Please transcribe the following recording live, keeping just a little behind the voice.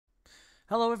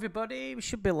Hello, everybody. We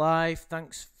should be live.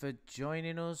 Thanks for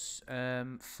joining us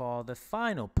for the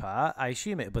final part. I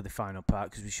assume it'll be the final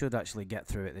part because we should actually get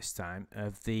through it this time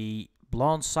of the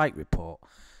Lorne Psych report.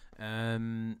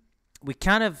 We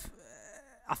kind of,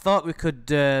 I thought we could.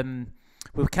 We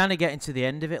were kind of getting to the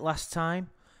end of it last time,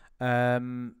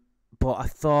 but I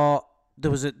thought there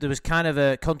was kind of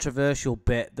a controversial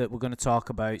bit that we're going to talk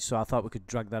about, so I thought we could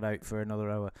drag that out for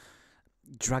another hour.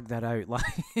 Drag that out like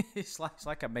it's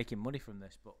like I'm making money from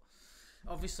this, but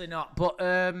obviously not. But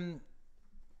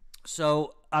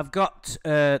so I've got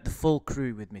the full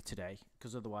crew with me today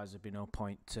because otherwise there'd be no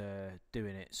point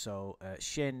doing it. So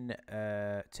Shin,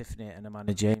 Tiffany, and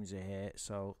Amanda James are here.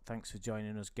 So thanks for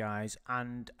joining us, guys.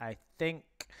 And I think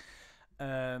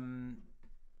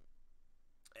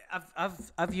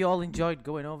have you all enjoyed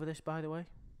going over this? By the way,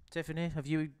 Tiffany, have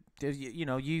you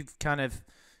you've kind of.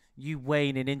 You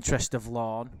weighing in interest of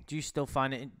Lorne, do you still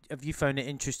find it? Have you found it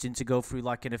interesting to go through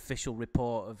like an official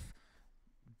report of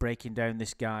breaking down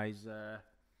this guy's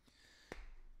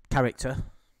character?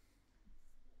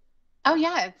 Oh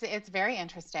yeah, it's very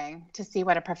interesting to see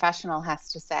what a professional has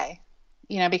to say.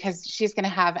 Because she's going to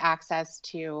have access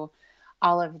to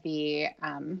all of the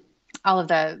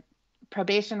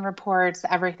probation reports,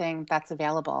 everything that's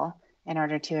available in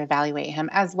order to evaluate him,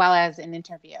 as well as an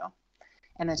interview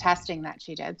and the testing that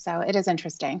she did. So it is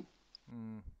interesting.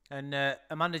 And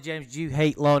Amanda James, do you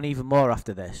hate Lorne even more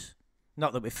after this?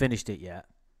 Not that we finished it yet.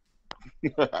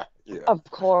 Yeah. Of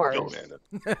course.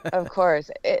 Of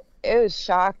course. It was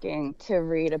shocking to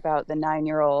read about the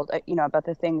 9-year-old, about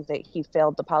the things that he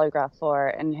failed the polygraph for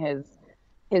and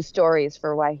his stories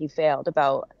for why he failed,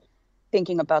 about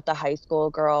thinking about the high school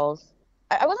girls.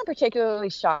 I wasn't particularly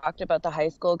shocked about the high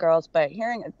school girls, but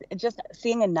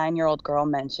seeing a 9-year-old girl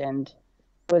mentioned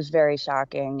was very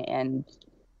shocking and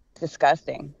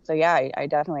disgusting. So yeah, I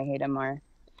definitely hate him more.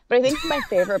 But I think my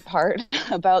favorite part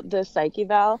about this psych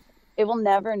eval, it will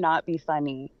never not be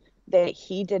funny that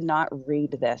he did not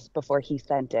read this before he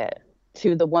sent it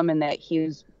to the woman that he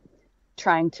was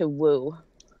trying to woo.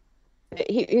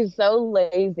 He's so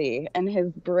lazy and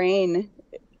his brain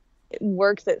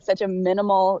works at such a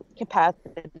minimal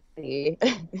capacity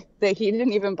that he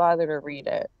didn't even bother to read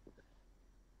it.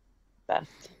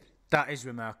 Best. That is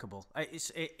remarkable. It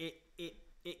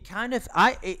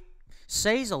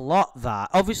says a lot. That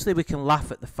obviously we can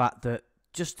laugh at the fact that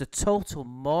just a total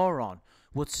moron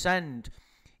would send.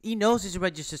 He knows he's a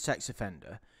registered sex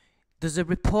offender. There's a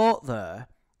report there,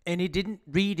 and he didn't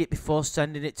read it before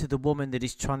sending it to the woman that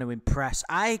he's trying to impress.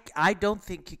 I don't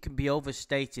think it can be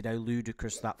overstated how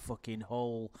ludicrous that fucking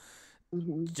whole,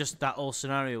 just that whole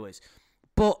scenario is.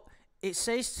 But it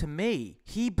says to me,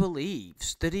 he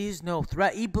believes that he is no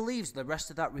threat. He believes the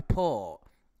rest of that report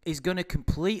is going to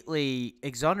completely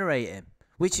exonerate him,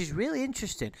 which is really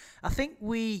interesting. I think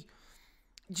do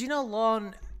you know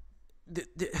Lorne,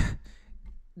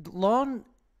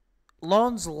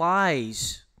 Lorne's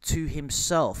lies to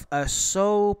himself are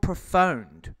so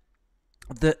profound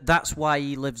that's why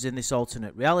he lives in this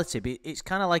alternate reality. But it's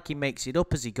kind of like he makes it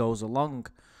up as he goes along.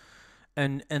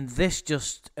 And this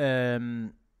just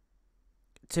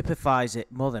typifies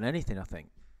it more than anything, I think.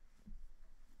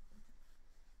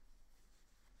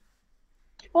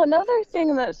 Well, another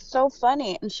thing that's so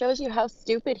funny and shows you how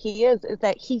stupid he is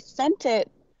that he sent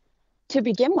it to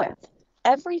begin with.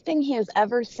 Everything he has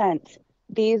ever sent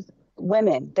these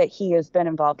women that he has been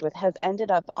involved with has ended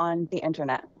up on the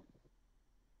internet.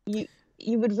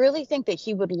 You would really think that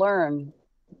he would learn.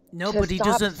 No, but he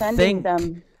doesn't think.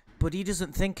 But he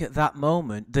doesn't think at that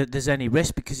moment that there's any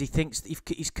risk because he thinks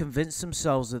he's convinced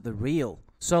themselves that they're real.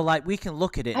 So, like, we can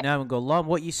look at it now and go, Lorne,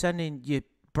 what are you sending your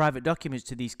private documents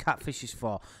to these catfishes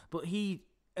for? But he,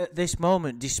 at this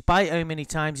moment, despite how many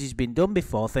times he's been done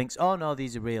before, thinks, oh, no,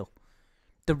 these are real.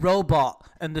 The robot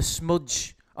and the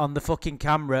smudge on the fucking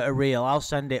camera are real. I'll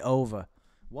send it over.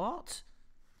 What?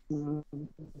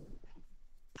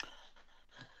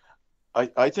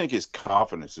 I think his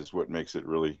confidence is what makes it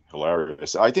really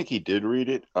hilarious. I think he did read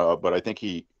it, but I think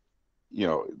he,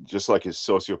 just like his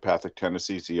sociopathic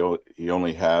tendencies, he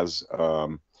only has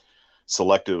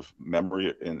selective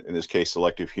memory, in this case,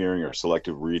 selective hearing or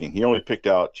selective reading. He only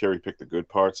cherry picked the good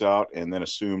parts out and then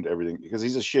assumed everything because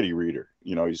he's a shitty reader.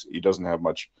 He doesn't have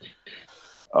much,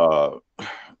 I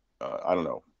don't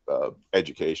know,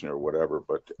 education or whatever,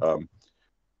 but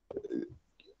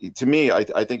to me, I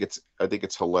think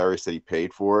it's hilarious that he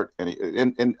paid for it,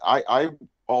 and I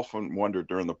often wondered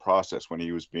during the process when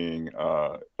he was being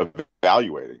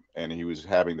evaluating and he was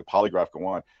having the polygraph go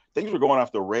on, things were going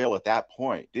off the rail at that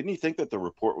point. Didn't he think that the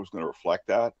report was going to reflect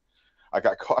that? I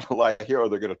got caught a lie here, or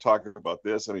they're going to talk about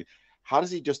this. I mean, how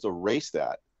does he just erase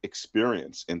that?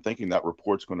 experience in thinking that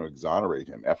report's going to exonerate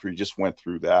him after he just went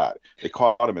through that. They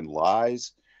caught him in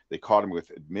lies. They caught him with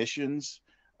admissions,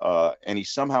 and he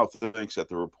somehow thinks that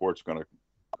the report's going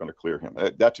to clear him.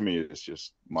 That to me is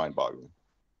just mind-boggling.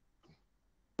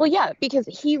 Well, yeah, because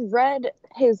he read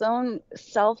his own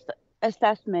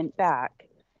self-assessment back,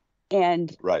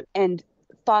 and Right. and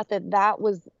thought that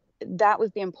was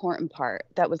the important part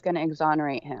that was going to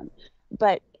exonerate him.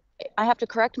 But I have to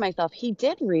correct myself. He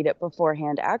did read it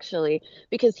beforehand, actually,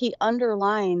 because he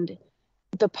underlined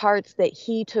the parts that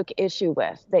he took issue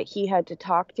with, that he had to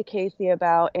talk to Casey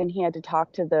about, and he had to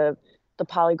talk to the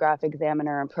polygraph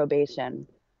examiner and probation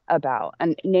about.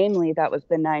 And namely, that was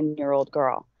the 9-year-old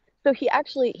girl. So he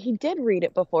did read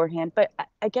it beforehand, but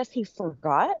I guess he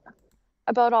forgot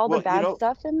about all the bad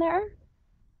stuff in there.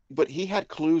 But he had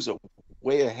clues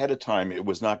way ahead of time it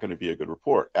was not going to be a good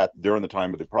report during the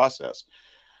time of the process.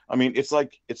 I mean, it's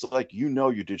like you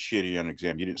did shitty on an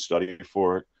exam, you didn't study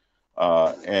for it,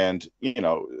 and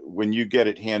when you get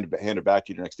it handed back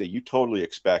to you the next day, you totally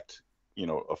expect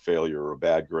a failure or a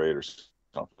bad grade or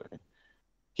something.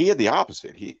 He had the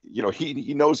opposite. He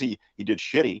knows he did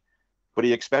shitty, but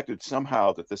he expected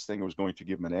somehow that this thing was going to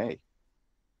give him an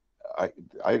A.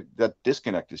 That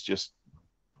disconnect is just,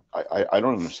 I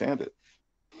don't understand it.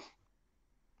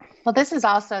 Well, this is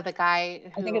also the guy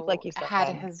who I think it's like you said,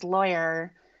 had his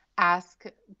lawyer ask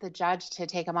the judge to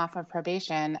take him off of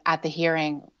probation at the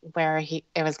hearing where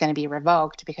it was going to be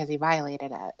revoked because he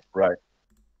violated it. Right.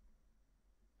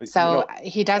 So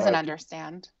he doesn't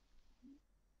understand.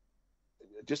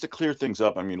 Just to clear things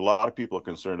up, I mean, a lot of people are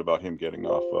concerned about him getting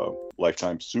off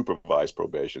lifetime supervised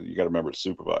probation. You got to remember it's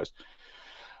supervised.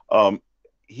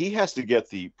 He has to get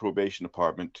the probation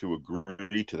department to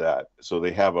agree to that. So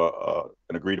they have an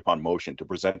agreed upon motion to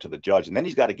present to the judge, and then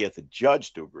he's got to get the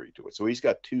judge to agree to it. So he's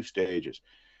got 2 stages.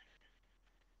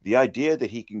 The idea that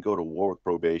he can go to war with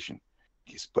probation,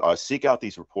 seek out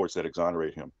these reports that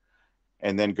exonerate him,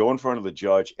 and then go in front of the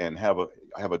judge and have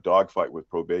a dogfight with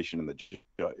probation, and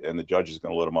the judge is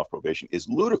going to let him off probation, is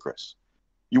ludicrous.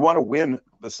 You want to win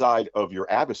the side of your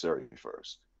adversary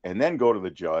first, and then go to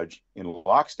the judge in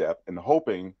lockstep and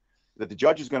hoping that the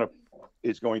judge is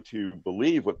going to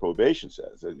believe what probation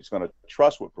says, that he's going to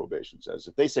trust what probation says.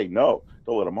 If they say no,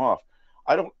 they'll let him off.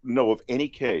 I don't know of any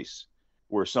case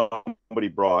where somebody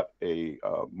brought a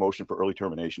motion for early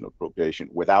termination of probation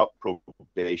without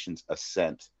probation's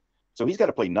assent. So he's got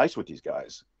to play nice with these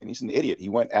guys, and he's an idiot. He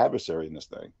went adversary in this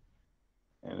thing,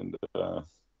 and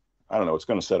I don't know. It's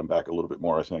going to set him back a little bit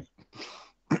more, I think.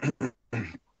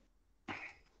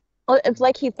 Well, it's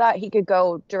like he thought he could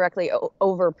go directly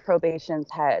over probation's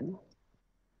head.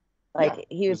 Like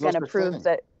he was going to prove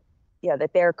that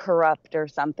they're corrupt or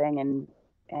something,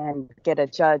 and get a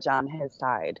judge on his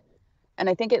side. And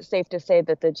I think it's safe to say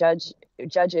that the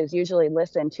judges usually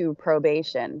listen to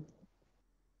probation,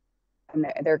 and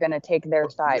they're going to take their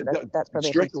side. That's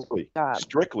probation's job.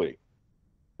 Strictly.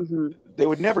 Mm-hmm. They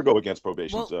would never go against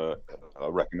probation's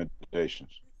recommendations.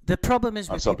 The problem is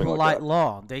with people like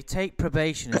Lorne, they take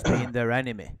probation as being their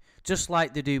enemy, just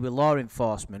like they do with law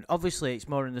enforcement. Obviously, it's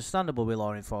more understandable with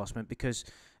law enforcement because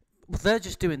they're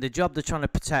just doing the job. They're trying to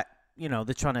protect, they're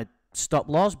trying to stop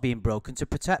laws being broken to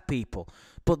protect people.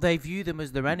 But they view them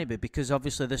as their enemy because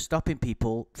obviously they're stopping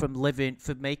people from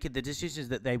making the decisions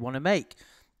that they want to make.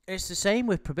 It's the same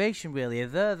with probation, really.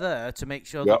 They're there to make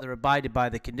sure that they're abided by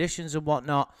the conditions and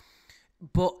whatnot.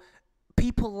 But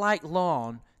people like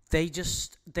Lorne, they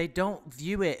don't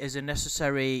view it as a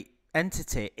necessary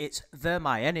entity. They're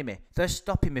my enemy. They're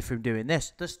stopping me from doing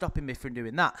this. They're stopping me from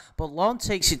doing that. But Lorne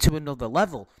takes it to another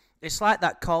level. It's like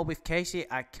that call with Casey.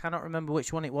 I cannot remember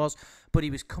which one it was, but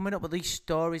he was coming up with these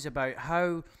stories about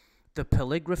how the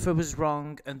polygrapher was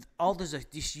wrong, and there's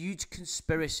this huge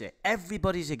conspiracy.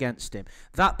 Everybody's against him.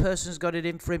 That person's got it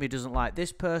in for him. He doesn't like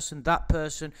this person, that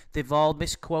person. They've all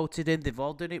misquoted him. They've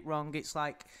all done it wrong. It's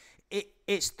like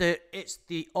it's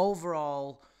the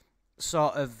overall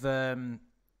sort of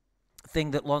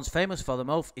thing that Lorne's famous for the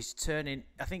most is turning.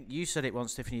 I think you said it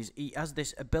once, Tiffany. He has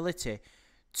this ability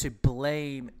to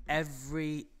blame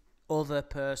every other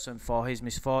person for his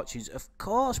misfortunes. Of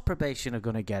course, probation are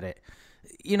going to get it.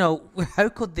 How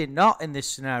could they not in this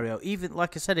scenario? Even,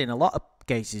 like I said, in a lot of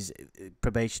cases,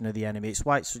 probation are the enemy. It's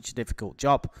why it's such a difficult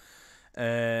job.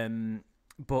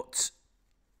 But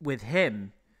with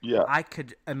him, I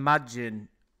could imagine,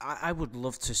 I would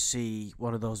love to see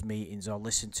one of those meetings or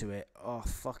listen to it. Oh,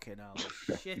 fucking hell.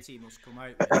 The shit he must come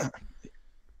out with.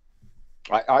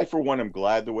 I, for one, am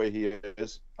glad the way he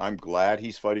is. I'm glad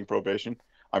he's fighting probation.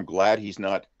 I'm glad he's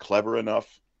not clever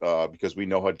enough because we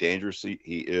know how dangerous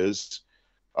he is.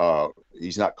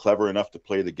 He's not clever enough to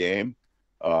play the game.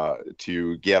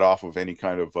 to get off of any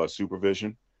kind of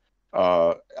supervision.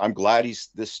 I'm glad he's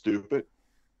this stupid.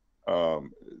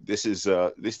 These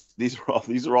are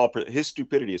all his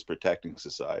stupidity is protecting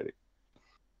society.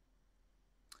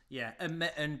 Yeah,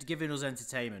 and giving us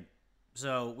entertainment.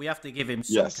 So we have to give him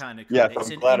some kind of credit. It's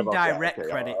an indirect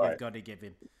credit we've got to give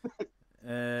him.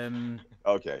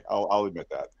 Okay, I'll admit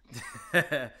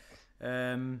that.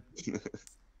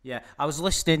 Yeah, I was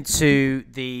listening to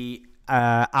the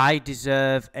I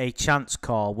Deserve a Chance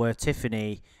call where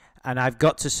Tiffany, and I've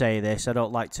got to say this, I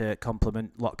don't like to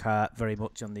compliment Lockhart very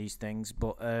much on these things,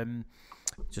 but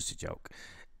just a joke.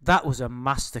 That was a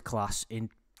masterclass in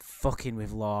fucking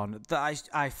with Lorne.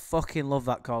 I fucking love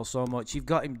that call so much. You've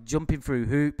got him jumping through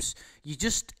hoops. You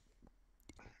just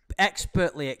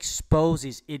expertly expose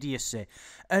his idiocy.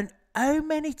 And how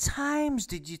many times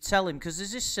did you tell him? Because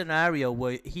there's this scenario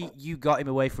where you got him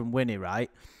away from Winnie,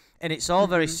 right? And it's all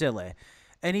very silly.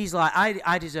 And he's like,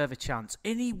 I deserve a chance.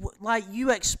 And you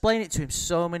explain it to him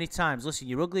so many times. Listen,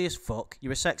 you're ugly as fuck.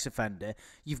 You're a sex offender.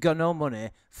 You've got no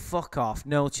money. Fuck off.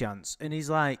 No chance. And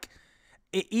he's like,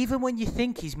 even when you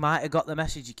think he might have got the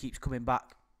message, he keeps coming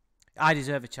back. I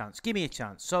deserve a chance. Give me a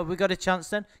chance. So we got a chance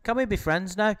then? Can we be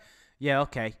friends now? Yeah,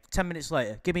 okay. 10 minutes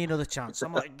later, give me another chance.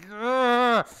 I'm like,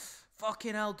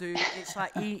 fucking hell, dude. It's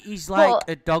like he's like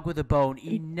a dog with a bone.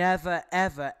 He never,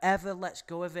 ever, ever lets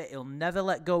go of it. He'll never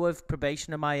let go of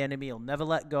probation of my enemy. He'll never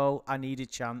let go. I need a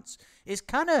chance. It's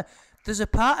kind of, there's a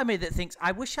part of me that thinks,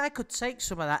 I wish I could take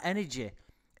some of that energy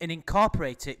and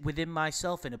incorporate it within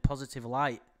myself in a positive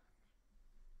light.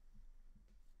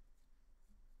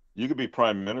 You could be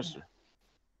prime minister.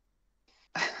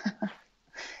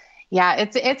 Yeah,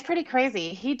 it's pretty crazy.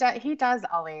 He does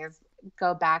always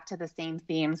go back to the same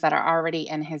themes that are already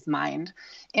in his mind.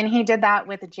 And he did that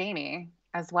with Jamie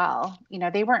as well. You know,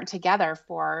 they weren't together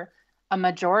for a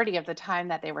majority of the time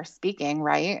that they were speaking,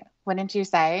 right? Wouldn't you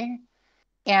say?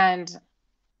 And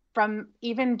from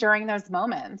even during those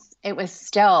moments, it was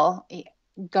still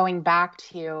going back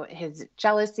to his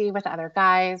jealousy with other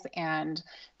guys and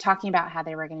talking about how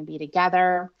they were going to be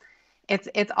together. It's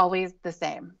always the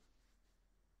same.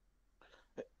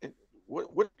 It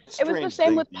was the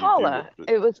same with Paula.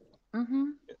 It was. Mm-hmm.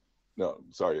 No,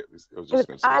 sorry. I was just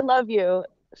going to say. I love you,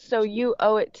 so you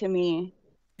owe it to me.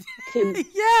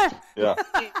 Yeah.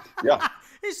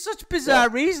 It's such bizarre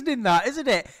reasoning, that, isn't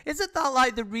it? Isn't that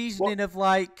like the reasoning of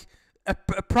like a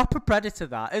proper predator?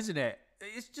 That, isn't it?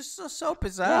 It's just so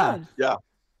bizarre. Yeah.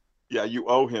 You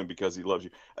owe him because he loves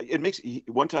you. It makes.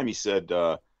 One time he said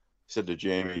to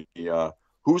Jamie,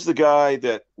 "Who's the guy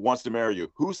that wants to marry you?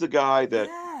 Who's the guy that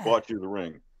bought you the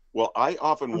ring?" Well, I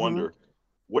often wonder,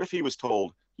 what if he was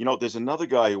told, there's another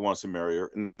guy who wants to marry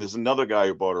her, and there's another guy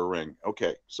who bought her a ring.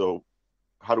 Okay, so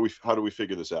how do we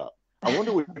figure this out? I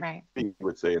wonder what he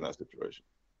would say in that situation.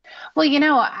 Well,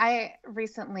 I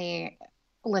recently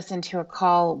listened to a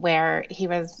call where he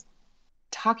was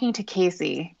talking to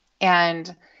Casey,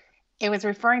 and it was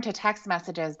referring to text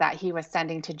messages that he was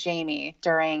sending to Jamie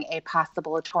during a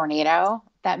possible tornado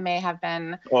that may have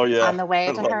been on the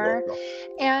way to her.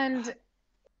 And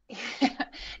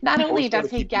not only does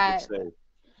he get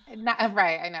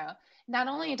I know. Not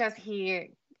only does he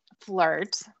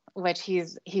flirt, which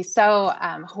he's so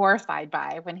horrified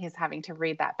by when he's having to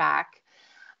read that back,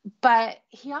 but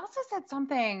he also said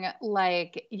something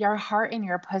like, "Your heart and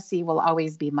your pussy will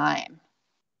always be mine."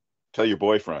 Tell your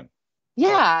boyfriend.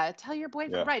 Yeah, tell your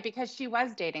boyfriend, right? Because she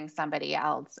was dating somebody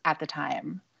else at the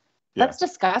time. Yeah. That's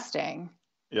disgusting.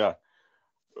 Yeah,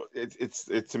 it's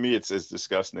to me it's as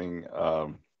disgusting.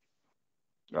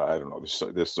 I don't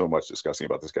know. There's so much disgusting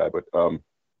about this guy, but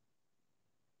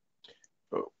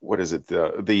what is it?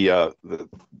 The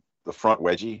front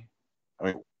wedgie. I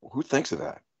mean, who thinks of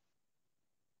that?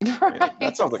 Right. I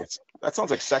mean, that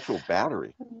sounds like sexual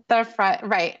battery. The front,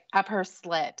 right, up her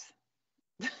slit.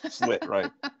 Slit, right?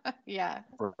 Yeah.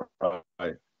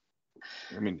 Right.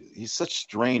 I mean, he's such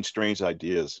strange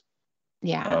ideas.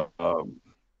 Yeah.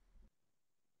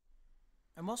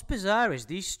 And what's bizarre is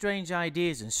these strange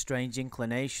ideas and strange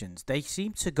inclinations, they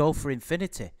seem to go for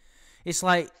infinity. It's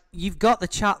like, you've got the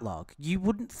chat log. You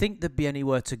wouldn't think there'd be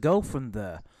anywhere to go from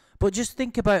there. But just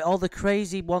think about all the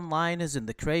crazy one-liners and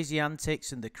the crazy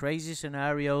antics and the crazy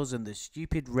scenarios and the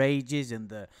stupid rages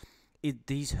and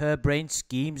these harebrained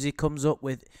schemes he comes up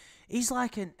with. He's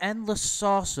like an endless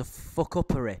source of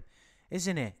fuck-uppery,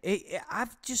 isn't he?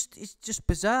 It's just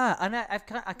bizarre. And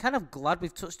I'm kind of glad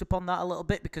we've touched upon that a little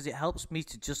bit, because it helps me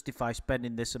to justify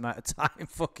spending this amount of time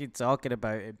fucking talking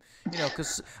about him.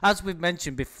 Because as we've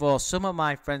mentioned before, some of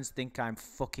my friends think I'm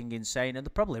fucking insane, and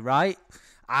they're probably right.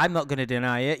 I'm not going to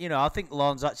deny it. I think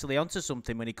Lorne's actually onto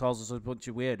something when he calls us a bunch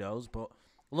of weirdos, but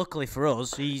Luckily for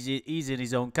us, he's in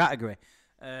his own category.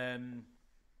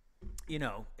 You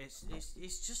know, it's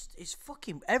just it's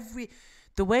fucking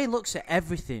the way he looks at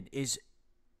everything is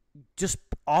just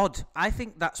odd. I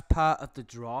think that's part of the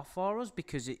draw for us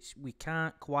because we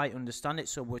can't quite understand it,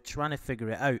 so we're trying to figure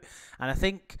it out. And I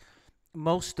think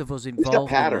most of us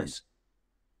involved in this.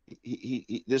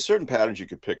 There's certain patterns you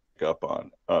could pick up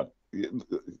on.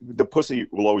 The pussy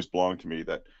will always belong to me.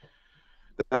 That's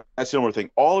a similar thing.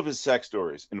 All of his sex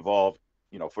stories involve,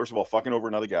 you know, first of all, fucking over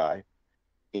another guy,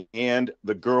 and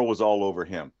the girl was all over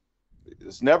him.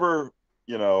 It's never,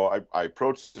 you know, I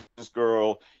approached this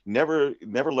girl, never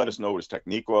let us know what his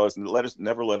technique was, and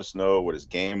never let us know what his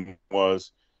game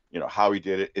was, you know, how he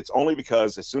did it. It's only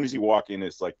because as soon as he walked in,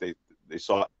 it's like they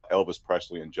saw Elvis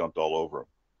Presley and jumped all over him.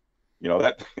 You know,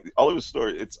 that all of his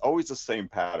story, it's always the same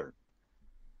pattern,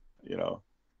 you know.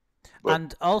 But,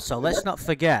 and also, let's not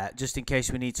forget, just in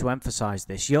case we need to emphasize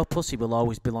this, your pussy will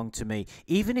always belong to me.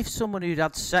 Even if someone who'd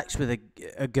had sex with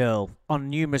a girl on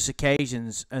numerous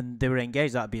occasions and they were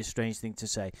engaged, that'd be a strange thing to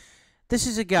say. This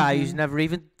is a guy who's never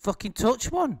even fucking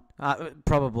touched one,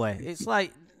 probably. It's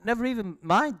like, never even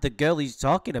mind the girl he's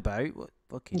talking about.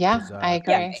 Fucking bizarre. I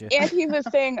agree. Yeah, and he was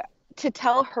saying to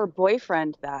tell her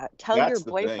boyfriend tell your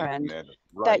boyfriend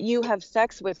that you have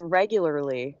sex with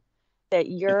regularly, that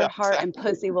your heart and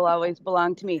pussy will always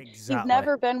belong to me. Exactly. He's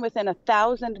never been within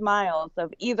 1,000 miles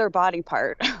of either body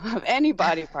part, of any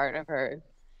body part of hers,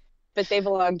 but they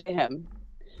belong to him,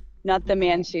 not the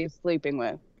man she's sleeping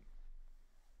with.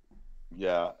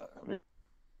 Yeah, I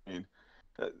mean,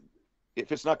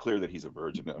 if it's not clear that he's a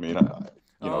virgin, I mean,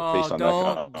 you know, based on that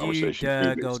kind of conversation,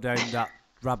 don't you go down that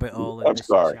rabbit hole. In I'm this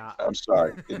sorry. chat. I'm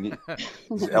sorry.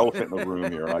 There's an elephant in the room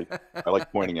here, and I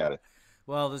like pointing at it.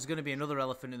 Well, there's going to be another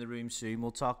elephant in the room soon.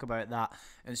 We'll talk about that.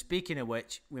 And speaking of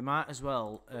which, we might as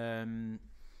well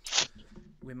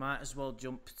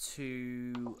jump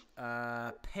to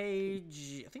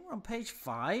page. I think we're on page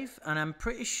 5, and I'm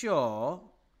pretty sure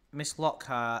Miss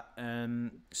Lockhart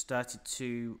started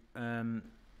to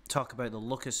talk about the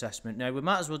look assessment. Now we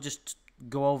might as well just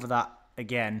go over that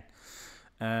again.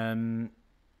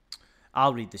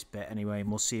 I'll read this bit anyway, and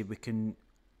we'll see if we can.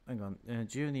 Hang on.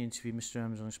 During the interview, Mr.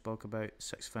 Armstrong spoke about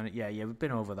sex offender. Yeah, we've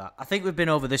been over that. I think we've been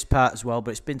over this part as well,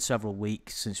 but it's been several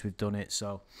weeks since we've done it.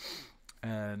 So,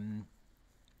 I'll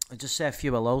just say a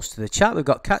few hellos to the chat. We've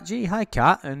got Kat G, hi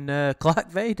Kat, and Clark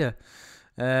Vader.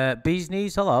 Bees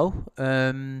Knees, hello.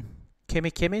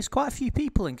 Kimmy, quite a few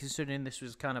people in, considering this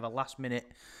was kind of a last minute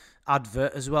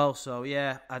advert as well. So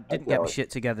yeah, I didn't get my shit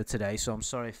together today, so I'm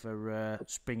sorry for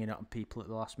springing it on people at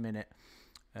the last minute.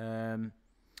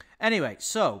 Anyway,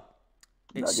 so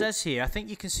it says here, I think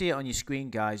you can see it on your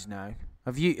screen, guys. Now,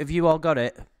 have you all got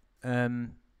it? There.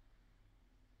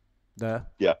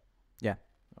 Yeah.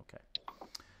 Okay.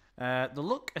 The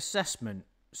look assessment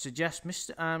suggests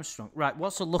Mr. Armstrong. Right,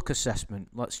 what's a look assessment?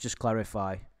 Let's just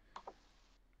clarify.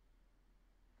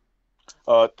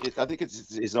 I think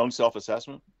it's his own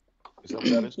self-assessment. Is that what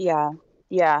that is?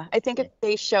 Yeah. I think if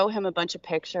they show him a bunch of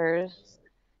pictures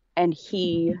and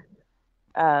he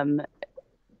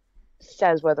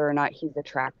says whether or not he's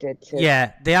attracted to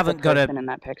they haven't the got person in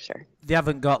that picture. They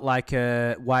haven't got like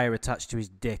a wire attached to his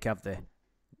dick, have they?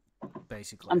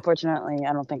 Basically. Unfortunately,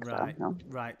 I don't think so. No.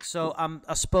 Right. So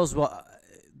I suppose what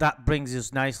that brings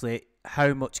us nicely.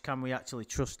 How much can we actually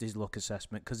trust his look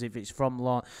assessment? Because if it's from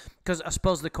Lorne, because I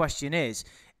suppose the question is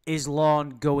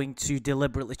Lorne going to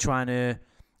deliberately try to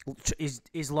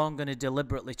is Lorne going to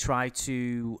deliberately try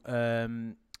to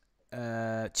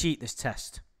cheat this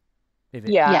test?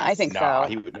 Yeah, I think so.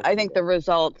 I think the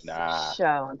results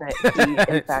show that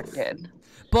he in fact did.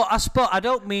 But I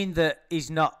don't mean that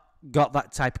he's not got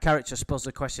that type of character. I suppose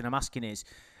the question I'm asking is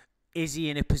he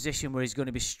in a position where he's going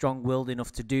to be strong-willed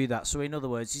enough to do that? So in other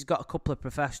words, he's got a couple of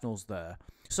professionals there.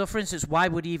 So for instance, why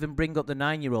would he even bring up the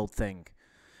 9-year-old thing?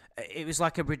 It was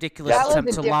like a ridiculous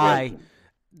attempt to lie.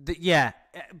 Yeah,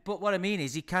 but what I mean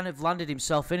is he kind of landed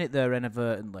himself in it there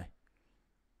inadvertently,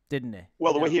 didn't he?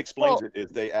 Well, the way he explains it is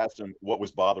they asked him what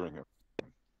was bothering him.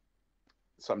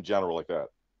 Something general like that.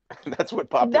 That's what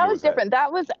popped into That was his head. different.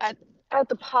 That was at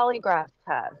the polygraph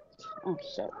test. Oh,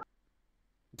 shit.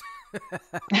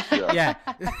 Yeah.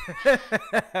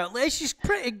 At least she's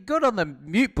pretty good on the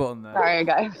mute button there. Sorry,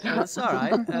 guys. That's all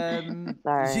right.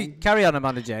 Sorry. Carry on,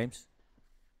 Amanda James.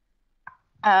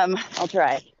 I'll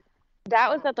try.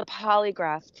 That was at the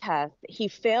polygraph test. He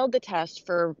failed the test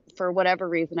for whatever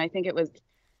reason. I think it was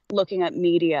looking at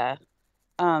media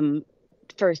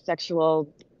for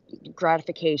sexual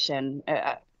gratification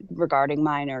regarding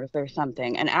minors or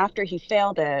something. And after he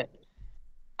failed it,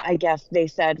 I guess they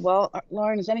said, well,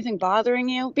 Lauren, is anything bothering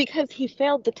you? Because he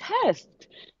failed the test,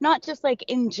 not just like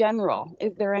in general.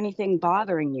 Is there anything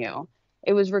bothering you?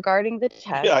 It was regarding the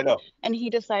Yeah, I test. know. And he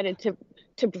decided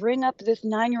to bring up this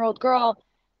 9-year-old girl.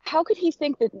 How could he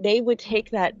think that they would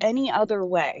take that any other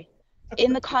way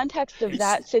in the context of It's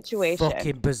that situation?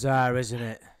 fucking bizarre, isn't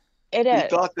it? It He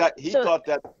is. thought that So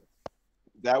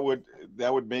that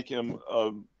would make him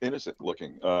innocent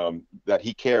looking. That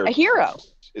he cared a hero.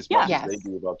 as Yeah. much as they Yes.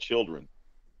 do about children.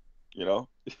 You know,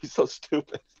 he's so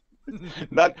stupid.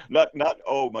 not.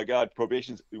 Oh my God,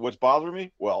 probation's what's bothering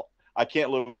me. Well, I can't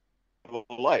live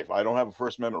a life. I don't have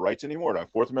First Amendment rights anymore. I don't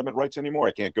have Fourth Amendment rights anymore.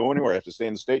 I can't go anywhere. I have to stay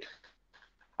in the state.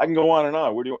 I can go on and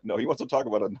on. What do you? No, he wants to talk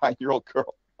about a 9-year-old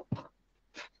girl.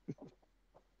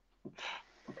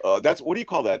 That's what do you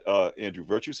call that, Andrew?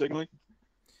 Virtue signaling?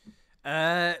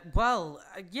 Well,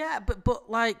 yeah, but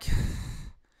like,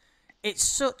 it's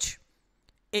such.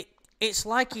 It's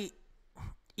like he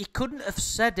couldn't have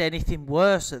said anything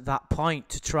worse at that point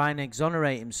to try and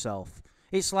exonerate himself.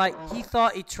 It's like he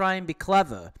thought he'd try and be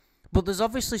clever, but there's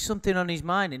obviously something on his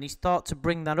mind, and he's thought to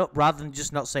bring that up rather than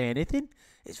just not say anything.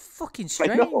 It's fucking I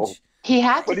know. strange. He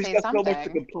had But to he's say got so much to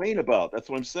something. complain about. That's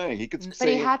what I'm saying. He could But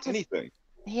say he had to. anything.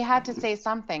 He had to say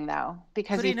something though,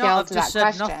 because Could he he not failed have to just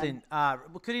that said question.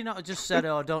 nothing? Could he not have just said,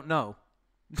 "Oh, I don't know"?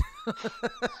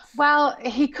 Well,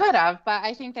 he could have, but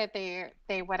I think that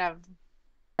they would have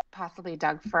possibly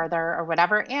dug further or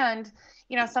whatever. And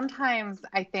sometimes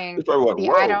I think It's probably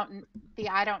what, whoa. the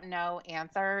I don't know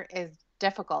answer is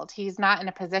difficult. He's not in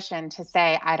a position to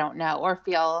say I don't know or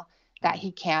feel that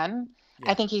he can.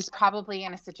 Yeah. I think he's probably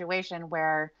in a situation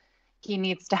where he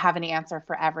needs to have an answer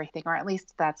for everything, or at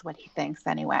least that's what he thinks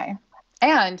anyway.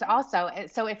 And also,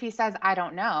 so if he says I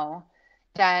don't know,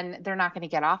 then they're not going to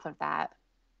get off of that.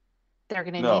 They're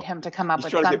going to need No. him to come up He's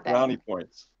with trying to get brownie something.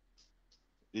 points.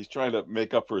 He's trying to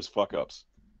make up for his fuck ups.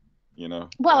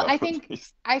 Well, I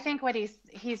think what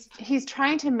he's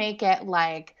trying to make it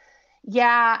like,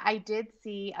 yeah, I did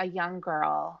see a young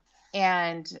girl,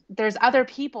 and there's other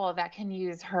people that can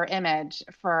use her image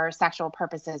for sexual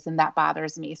purposes, and that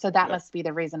bothers me. So that must be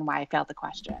the reason why I failed the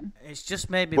question. It's just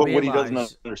made me But what he doesn't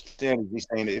realize. understand is he's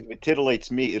saying if it titillates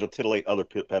me, it'll titillate other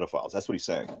pedophiles. That's what he's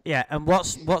saying. Yeah, and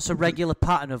what's a regular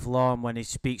pattern of Lorne when he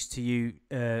speaks to you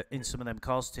in some of them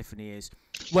calls, Tiffany, is,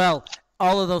 well,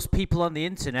 all of those people on the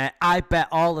internet, I bet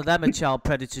all of them are child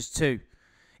predators too.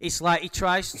 It's like he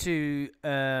tries to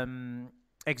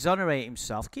exonerate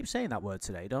himself. I keep saying that word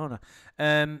today, don't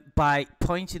I? By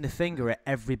pointing the finger at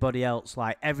everybody else,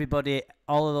 like everybody,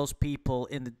 all of those people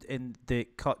in the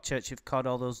Church of COD,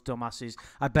 all those dumbasses.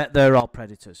 I bet they're all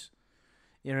predators.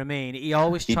 You know what I mean? He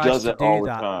always He tries does to it do all the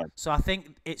that. time. So I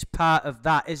think it's part of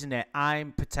that, isn't it?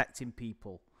 I'm protecting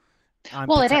people.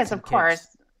 Well, it is, protecting of course,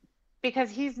 kids. because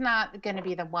he's not going to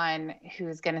be the one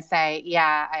who's going to say,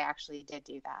 yeah, I actually did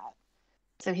do that.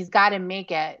 So he's got to make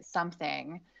it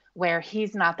something where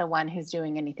he's not the one who's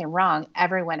doing anything wrong.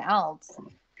 Everyone else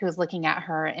who's looking at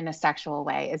her in a sexual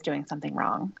way is doing something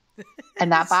wrong.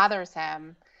 And that bothers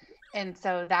him. And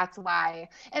so that's why,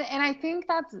 and I think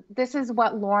this is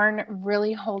what Lorne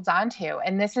really holds on to.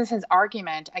 And this is his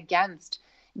argument against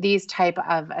these type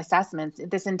of assessments.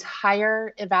 This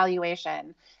entire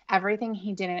evaluation, everything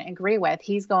he didn't agree with,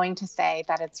 he's going to say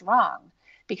that it's wrong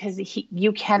because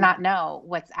you cannot know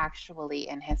what's actually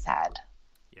in his head.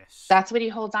 Yes. That's what he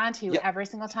holds on to Yep. every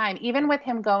single time. Even with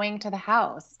him going to the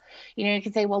house, you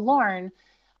could say, well, Lorne,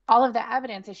 all of the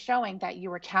evidence is showing that you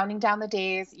were counting down the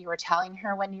days. You were telling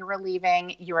her when you were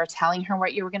leaving. You were telling her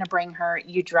what you were going to bring her.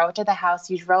 You drove to the house.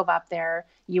 You drove up there.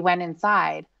 You went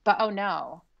inside. But oh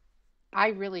no, I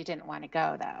really didn't want to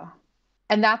go though.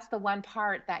 And that's the one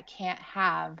part that can't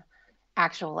have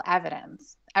actual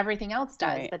evidence. Everything else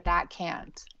does, Right. but that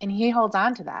can't. And he holds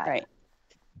on to that. Right.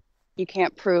 You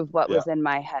can't prove what was in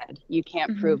my head. You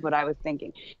can't prove what I was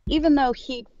thinking. Even though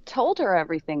he told her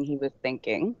everything he was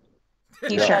thinking.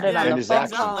 He said it on And the his phone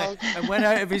actions. calls. And went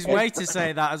out of his way to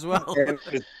say that as well.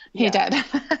 He did.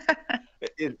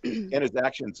 And his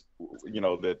actions,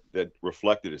 that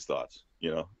reflected his thoughts.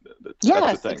 That's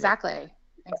Yes, the thing.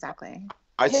 exactly.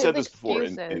 I His said this before.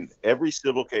 In excuses. every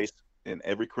civil case, in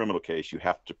every criminal case, you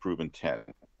have to prove intent.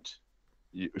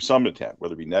 Some intent,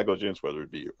 whether it be negligence, whether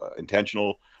it be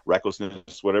intentional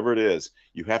recklessness, whatever it is,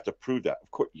 you have to prove that.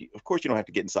 Of course, you don't have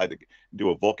to get inside do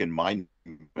a Vulcan mind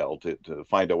meld to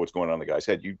find out what's going on in the guy's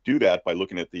head. You do that by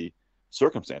looking at the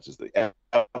circumstances, the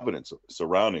evidence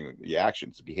surrounding the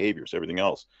actions, the behaviors, everything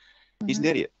else. He's an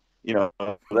idiot.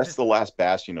 That's the last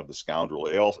bastion of the scoundrel.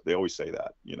 They always say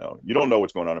that. You don't know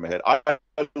what's going on in my head. I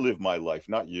live my life,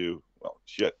 not you. Well,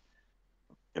 shit.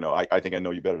 I think I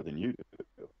know you better than you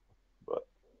do. But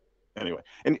Anyway,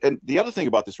 and the other thing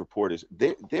about this report is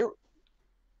they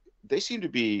seem to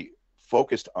be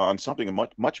focused on something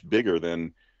much bigger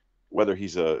than whether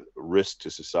he's a risk to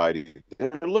society.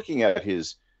 They're looking at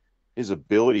his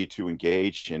ability to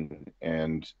engage in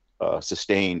and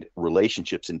sustain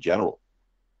relationships in general,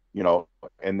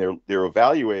 and they're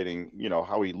evaluating,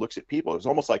 how he looks at people. It's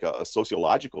almost like a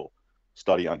sociological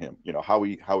study on him, how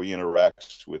he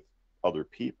interacts with other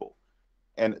people.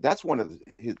 And that's one of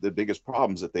the biggest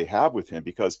problems that they have with him,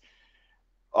 because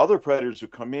other predators who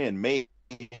come in may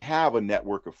have a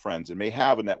network of friends and may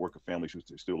have a network of families who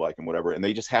still like him, whatever, and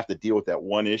they just have to deal with that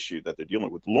one issue that they're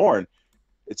dealing with. Lorne,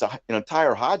 it's an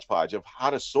entire hodgepodge of how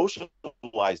to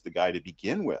socialize the guy to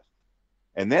begin with,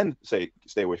 and then say,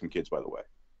 stay away from kids, by the way.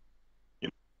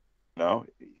 Does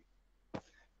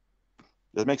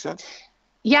that make sense?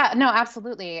 Yeah, no,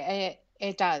 absolutely.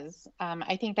 It does.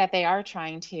 I think that they are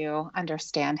trying to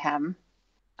understand him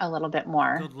a little bit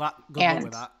more. Good luck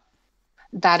with that.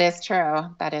 That is true.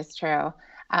 That is true.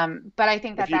 But I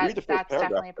think that's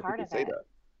definitely a part of it.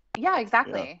 Yeah,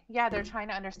 exactly. Yeah, they're trying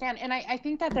to understand. And I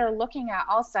think that they're looking at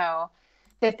also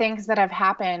the things that have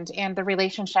happened and the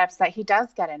relationships that he does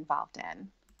get involved in.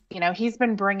 He's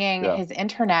been bringing his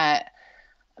internet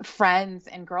friends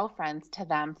and girlfriends to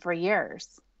them for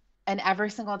years. And every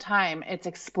single time it's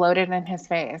exploded in his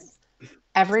face.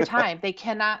 Every time. They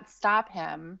cannot stop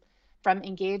him from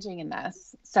engaging in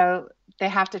this. So they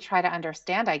have to try to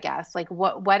understand, I guess, like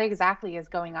what exactly is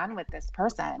going on with this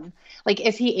person. Like,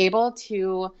 is he able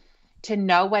to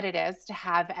know what it is to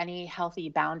have any healthy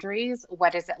boundaries?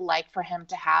 What is it like for him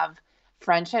to have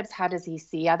friendships? How does he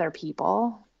see other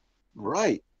people?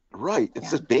 Right.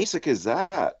 It's as basic as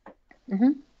that.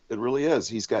 Mm-hmm. It really is.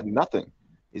 He's got nothing.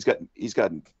 He's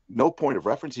got no point of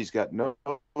reference. He's got no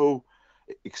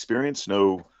experience,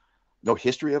 no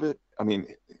history of it. I mean,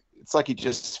 it's like he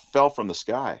just fell from the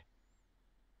sky,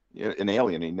 an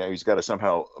alien. And now he's got to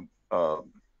somehow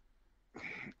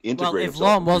integrate. Well, if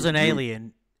Lorne was an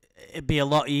alien, it'd be a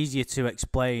lot easier to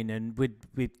explain, and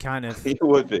we'd kind of. It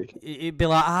would be. It'd be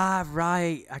like,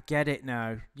 right, I get it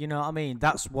now. You know what I mean?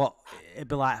 That's what it'd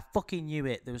be like. I fucking knew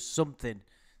it. There's something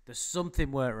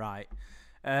weren't right.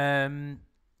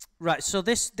 Right. So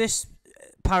this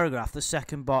paragraph, the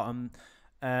second bottom,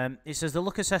 it says the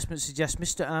look assessment suggests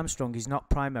Mr. Armstrong is not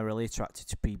primarily attracted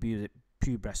to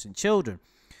pubescent children.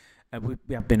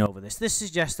 We have been over this. This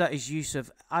suggests that his use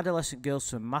of adolescent girls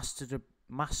for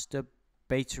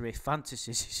masturbatory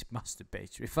fantasies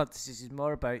is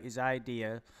more about his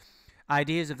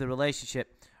ideas of the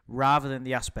relationship rather than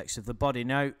the aspects of the body.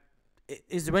 Now,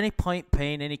 is there any point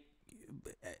paying any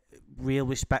real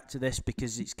respect to this,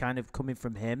 because it's kind of coming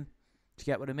from him? Do you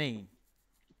get what I mean?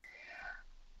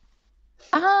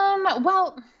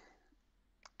 Well,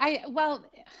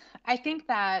 I think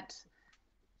that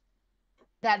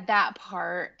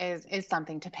part is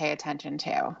something to pay attention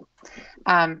to,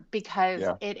 because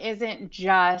it isn't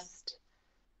just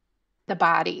the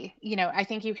body. I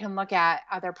think you can look at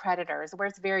other predators where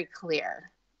it's very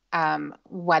clear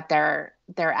what they're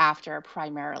after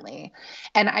primarily.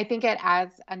 And I think it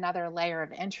adds another layer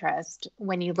of interest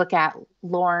when you look at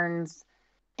Lorne's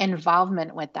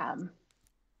involvement with them,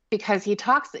 because he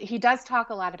does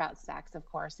talk a lot about sex, of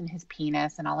course, and his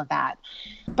penis and all of that.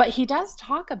 But he does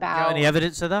talk about... You got any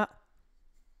evidence of that?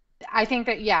 I think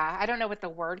that, I don't know what the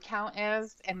word count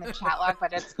is in the chat log,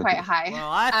 but it's quite high.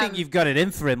 Well, I think you've got it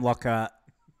in for him, Lockhart.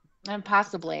 And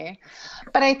possibly.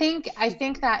 But I think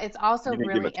that it's also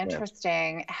really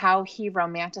interesting how he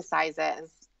romanticizes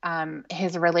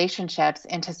his relationships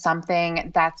into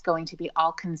something that's going to be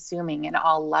all-consuming and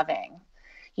all-loving.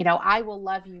 I will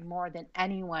love you more than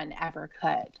anyone ever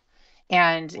could.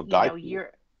 And, he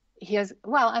has,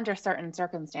 under certain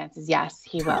circumstances, yes,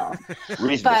 he will.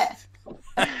 Reasonable.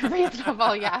 But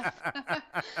reasonable, yes.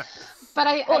 But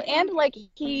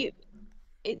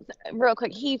real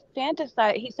quick, he said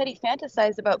he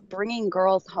fantasized about bringing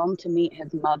girls home to meet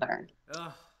his mother.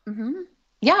 Mm-hmm.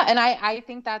 Yeah, and I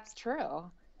think that's true.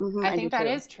 Mm-hmm, I think that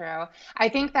is true. I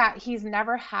think that he's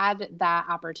never had that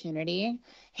opportunity.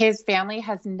 His family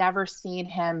has never seen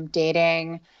him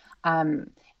dating,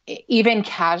 even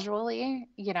casually,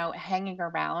 hanging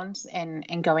around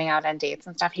and going out on dates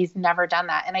and stuff. He's never done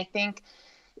that. And I think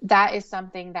that is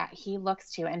something that he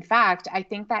looks to. In fact, I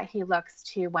think that he looks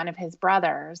to one of his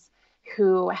brothers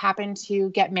who happened to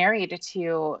get married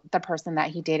to the person that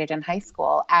he dated in high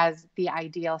school as the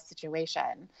ideal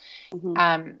situation.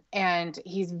 Mm-hmm. And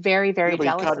he's very, very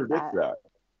jealous of that.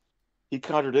 He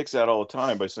contradicts that all the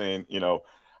time by saying,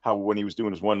 how when he was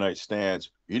doing his one night stands,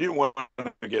 he didn't want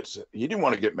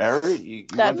to get married. He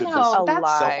That's wanted No, this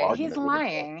that's self-argument he's with himself.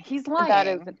 lying. He's That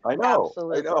is lying. an I know.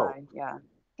 absolute I know. lie. Yeah.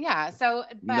 Yeah, so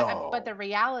No. but the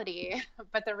reality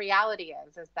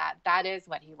is that is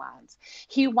what he wants.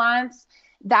 He wants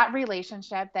that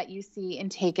relationship that you see in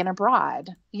Taken Abroad.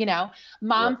 You know,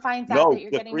 mom finds out that you're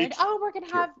getting married. Oh, we're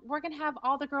gonna have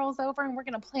all the girls over and we're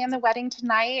gonna plan the wedding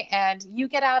tonight and you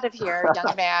get out of here,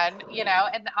 young man, you know,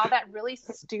 and all that really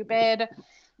stupid,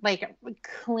 like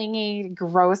clingy,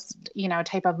 gross, you know,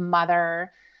 type of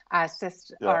mother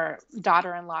sister or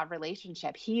daughter-in-law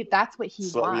relationship. That's what he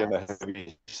Slightly wants. on the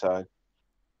heavy side.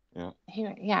 Yeah. He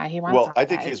wants. Well, I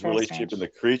think his relationship in The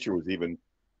Creature was even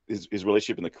his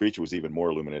relationship in The Creature was even more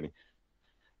illuminating.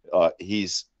 You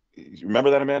remember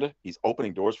that, Amanda? He's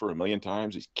opening doors for her a million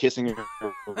times. He's kissing her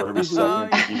every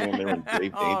second, even when they're in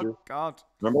grave danger. Oh God!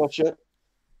 Remember that shit?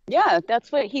 Yeah,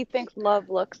 that's what he thinks love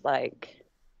looks like.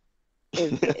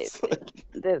 Is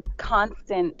the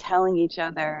constant telling each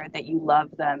other that you love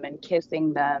them and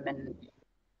kissing them and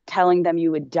telling them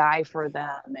you would die for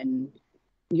them and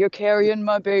you're carrying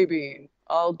my baby.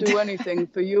 I'll do anything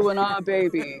for you and our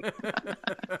baby.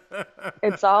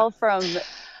 It's all from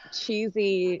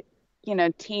cheesy, you know,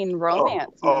 teen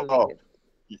romance movies.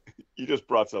 You just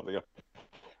brought something up.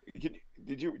 Do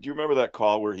you remember that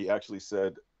call where he actually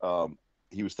said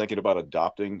he was thinking about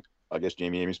adopting, I guess,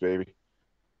 Jamie Amy's baby?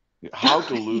 How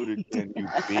deluded can you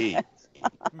be?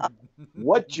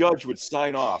 What judge would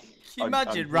sign off? Can you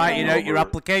imagine writing out your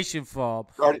application form?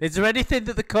 Is there anything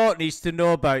that the court needs to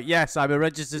know about? Yes, I'm a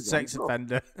registered sex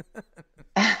offender.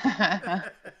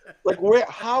 Like,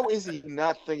 how is he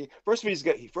not thinking? First, he's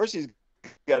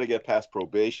got to get past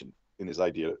probation in his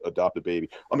idea to adopt a baby.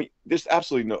 I mean, there's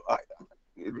absolutely no.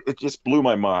 It just blew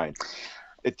my mind.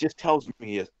 It just tells me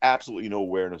he has absolutely no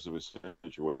awareness of his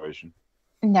situation.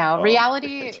 No,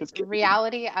 reality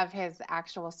of his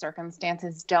actual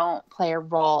circumstances don't play a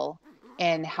role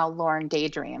in how Lorne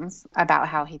daydreams about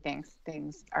how he thinks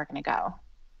things are going to go.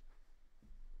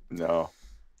 No.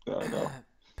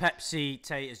 Pepsi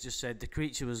Tate has just said The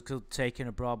Creature was good, Taken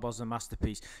Abroad was a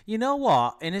masterpiece. You know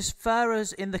what? In as far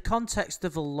as in the context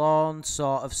of a Lorne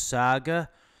sort of saga,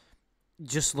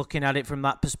 just looking at it from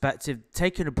that perspective,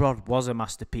 Taken Abroad was a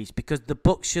masterpiece because the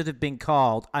book should have been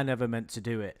called I Never Meant to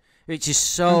Do It, which is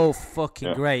so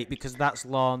fucking great because that's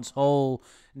Lorne's whole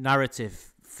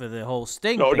narrative for the whole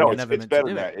Sting thing. It's better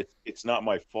than that. It's not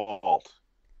my fault.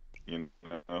 You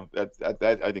know, that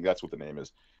I think that's what the name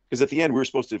is. Because at the end, we were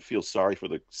supposed to feel sorry for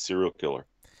the serial killer.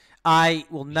 I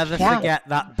will never forget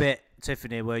that bit,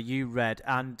 Tiffany, where you read,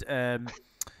 and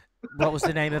what was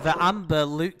the name of it? Amber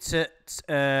looked at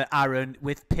Aaron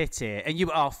with pity, and you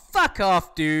were, oh, fuck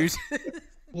off, dude.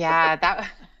 Yeah, that.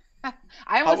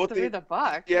 I almost threw the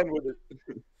book. The end with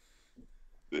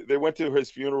it. They went to his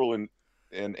funeral,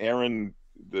 and Aaron,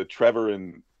 Trevor,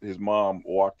 and his mom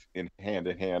walked in hand.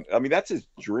 I mean, that's his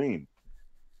dream.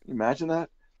 Can you imagine that?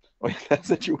 Like, that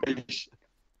situation.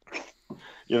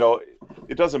 You know,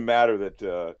 it doesn't matter that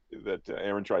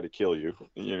Aaron tried to kill you.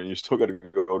 You know, you still got to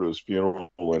go to his funeral.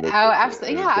 And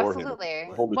absolutely, absolutely.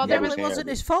 Well, it wasn't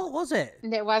his fault, was it?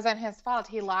 It wasn't his fault.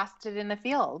 He lost it in the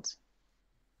field.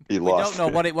 We don't know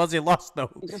what it was he lost,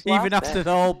 though, even after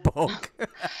the whole book.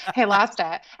 He lost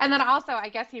it. And then also, I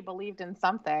guess he believed in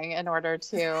something in order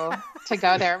to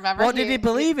go there. Remember, what did he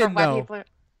believe in, though?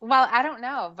 Well, I don't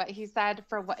know, but he said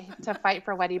to fight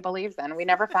for what he believes in. We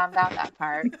never found out that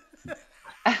part.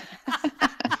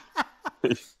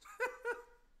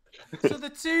 So the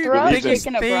two biggest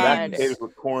things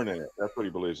with corn in it. That's what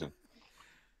he believes in.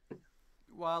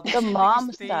 Well, the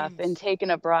mom stuff in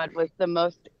Taken Abroad was the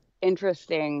most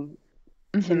interesting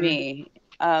to me.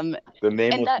 The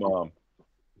nameless mom.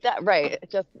 That right,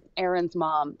 just Aaron's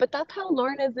mom. But that's how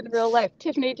Lorne is in real life.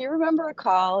 Tiffany, do you remember a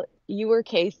call? You were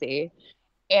Casey,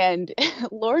 and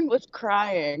Lorne was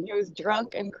crying. He was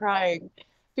drunk and crying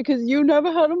because you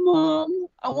never had a mom.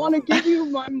 I want to give you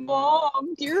my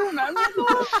mom. Do you remember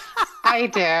that? I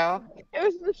do. It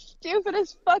was the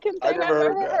stupidest fucking thing I've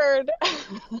ever heard.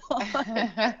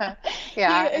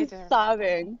 Yeah, he is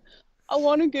sobbing. I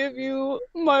want to give you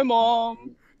my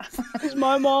mom because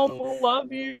my mom will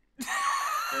love you.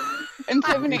 And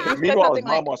Tiffany, meanwhile, his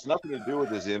mom wants nothing to do with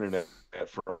his internet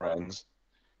friends.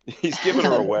 He's giving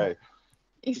her away.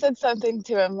 He said something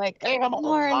to him like,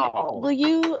 Lorne, will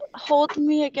you hold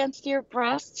me against your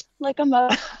breast like a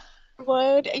mother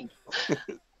would?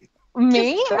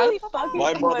 Me? Really fucking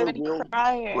my mother will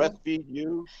crying. Breastfeed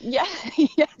you? Yeah,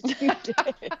 yes, you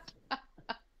did.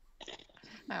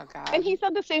 Oh, God. And he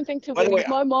said the same thing to me.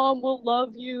 My mom will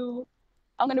love you.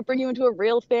 I'm going to bring you into a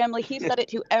real family. He said it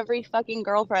to every fucking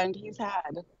girlfriend he's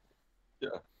had. Yeah.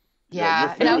 Yeah, your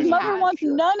no, And family's his he not mother has. wants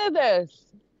sure. none of this.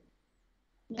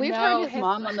 We've No, heard his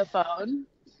mom on the phone.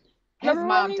 his Remember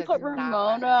mom when he does put not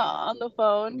Ramona want on the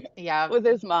phone him. Yeah. with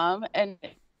his mom, and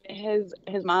his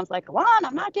mom's like, Lorne,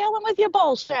 I'm not dealing with your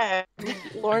bullshit.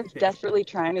 Lorne's desperately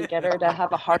trying to get her to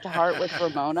have a heart-to-heart with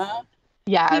Ramona.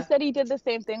 He Yeah. said he did the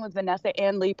same thing with Vanessa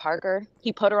and Lee Parker.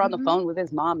 He put her on the Mhm. phone with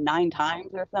his mom 9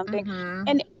 times or something. Mhm.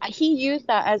 And he used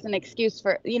that as an excuse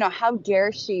for, how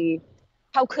dare she,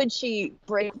 how could she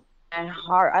break my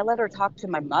heart? I let her talk to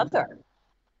my mother.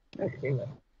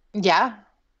 Yeah.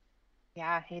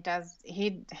 Yeah, he does.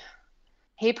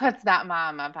 He puts that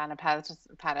mom up on a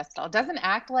pedestal. Doesn't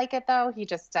act like it though. He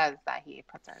just says that he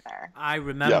puts her there. I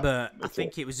remember, I that's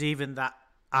think it. it was even that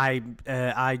I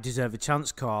Deserve a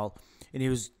Chance call, and he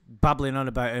was babbling on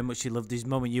about how much he loved his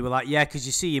mum, and you were like, yeah, because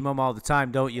you see your mum all the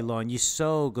time, don't you, Lorne? You're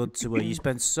so good to her. You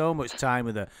spend so much time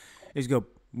with her. He's go,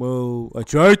 well, I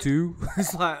try to.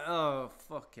 It's like, oh,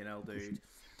 fucking hell, dude.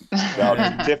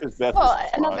 Now, Tiff is Beth's Well,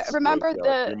 response remember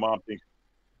was, your mom thinks.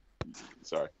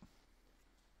 Sorry.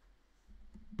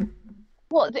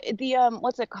 well, the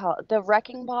what's it called? The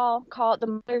wrecking ball call, the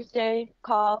Mother's Day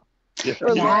call, Yeah.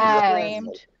 where Lorne Yes.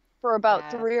 screamed for about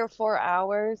Yes. 3 or 4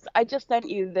 hours. I just sent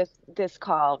you this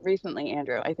call recently,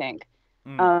 Andrew, I think.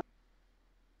 Mm.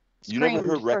 You never Screamed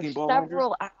heard Wrecking for Ball, Andrew?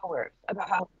 several hours about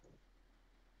how.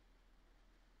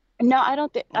 No, I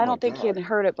don't think Oh my he had God.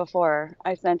 heard it before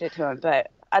I sent it to him,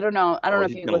 but I don't know. I don't know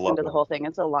if He's he gonna listened love to the it. whole thing.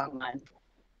 It's a long one.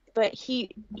 But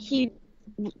he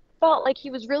felt like he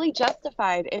was really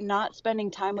justified in not spending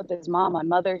time with his mom on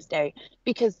Mother's Day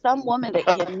because some woman that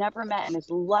he had never met in his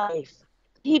life,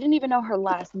 he didn't even know her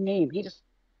last name. He just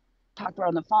talked to her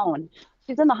on the phone.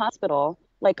 She's in the hospital,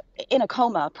 like in a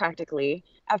coma practically,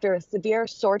 after a severe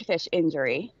swordfish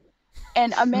injury.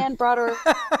 And a man brought her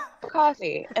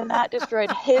coffee, and that destroyed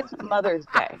his Mother's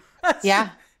Day.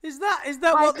 Yeah. Is that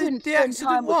I what couldn't the spend accident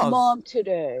time with was? Mom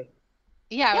today.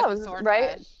 Yeah, Yeah, it was it a was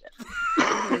right.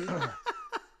 swordfish.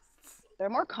 They're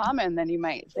more common than you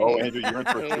might Oh, think. Andrew, you're in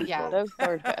for a treat, Yeah. bro. Those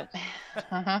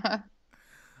swordfish.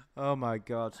 Oh my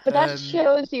God. But that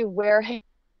shows you where his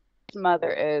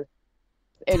mother is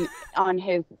on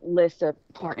his list of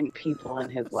important people in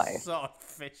his life.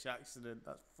 Swordfish accident.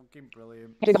 That's fucking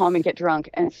brilliant. To go home and get drunk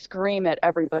and scream at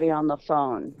everybody on the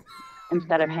phone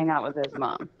instead of hang out with his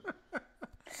mom.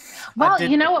 Well,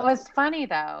 you know what was funny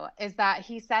though is that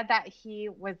he said that he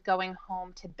was going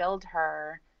home to build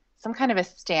her some kind of a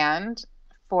stand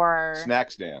for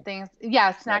Snack stand. things.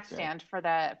 Yeah, snack stand.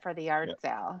 stand for the yard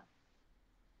sale.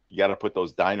 You got to put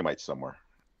those dynamites somewhere.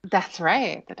 That's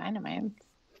right, the dynamite.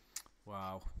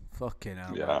 Wow, fucking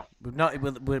hell. Yeah. We've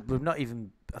not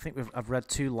even. I think I've read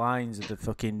 2 lines of the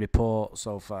fucking report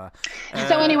so far.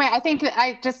 So anyway, I think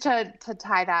I just to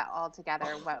tie that all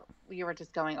together, what you were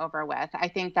just going over with, I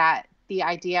think that the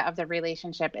idea of the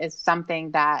relationship is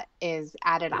something that is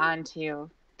added on to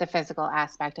the physical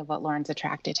aspect of what Lorne's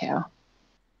attracted to.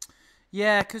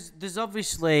 Yeah, because there's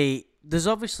obviously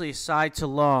a side to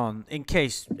Lorne, in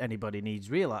case anybody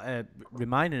needs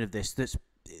reminding of this.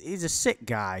 He's a sick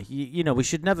guy. You know, we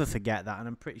should never forget that, and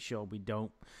I'm pretty sure we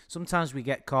don't. Sometimes we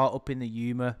get caught up in the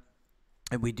humour,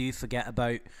 and we do forget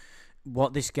about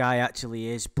what this guy actually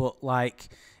is. But like,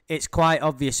 it's quite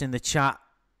obvious in the chat.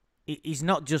 He's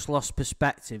not just lost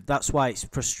perspective. That's why it's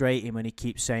frustrating when he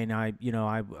keeps saying,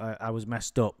 I was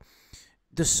messed up.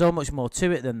 There's so much more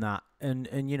to it than that.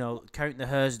 And you know, count the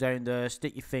hairs down there,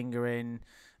 stick your finger in,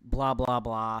 blah, blah,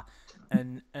 blah.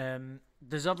 And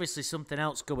there's obviously something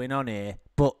else going on here.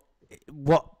 But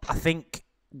what I think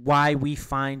why we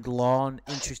find Lorne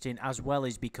interesting as well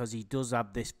is because he does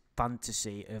have this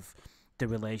fantasy of the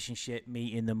relationship,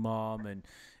 meeting the mom, and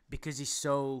because he's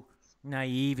so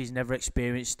naive, he's never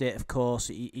experienced it, of course,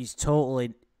 he's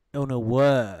totally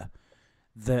unaware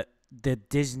that the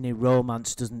Disney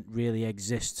romance doesn't really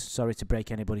exist. Sorry to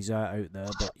break anybody's heart out there,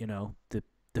 but you know, the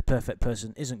perfect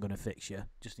person isn't going to fix you,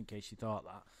 just in case you thought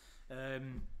that.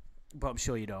 But I'm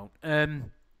sure you don't.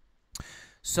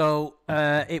 So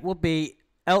it would be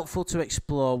helpful to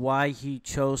explore why he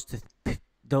chose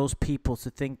those people to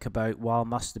think about while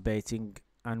masturbating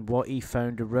and what he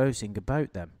found arousing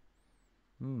about them.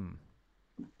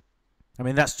 I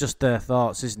mean, that's just their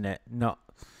thoughts, isn't it? Not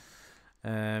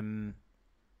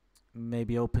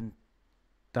maybe open.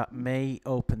 That may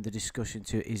open the discussion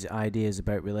to his ideas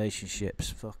about relationships.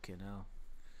 Fucking hell.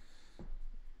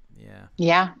 Yeah.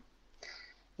 Yeah.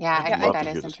 Yeah, I think love that to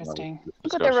is hear this interesting.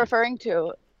 What they're referring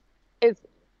to is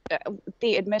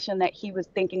the admission that he was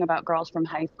thinking about girls from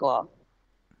high school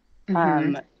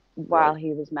while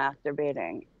he was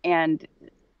masturbating. And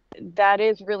that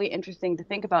is really interesting to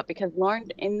think about, because Lorne,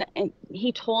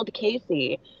 he told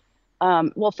Casey,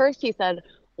 well, first he said,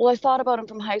 well, I thought about him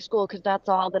from high school because that's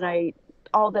all that I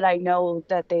know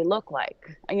that they look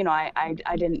like. You know, I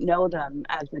didn't know them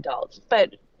as adults.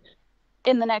 But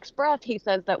in the next breath, he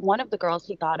says that one of the girls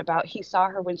he thought about, he saw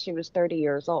her when she was 30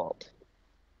 years old.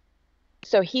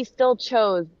 So he still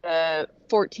chose the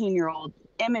 14-year-old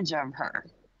image of her,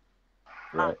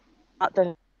 Right. not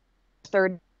the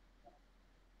 30.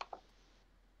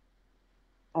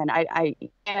 And I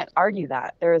can't argue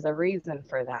that. There is a reason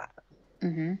for that.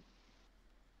 Mm-hmm.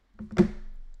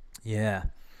 Yeah.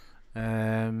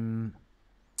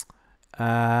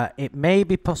 It may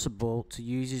be possible to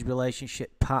use his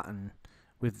relationship pattern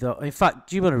with the. In fact,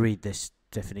 do you want to read this,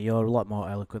 Tiffany? You're a lot more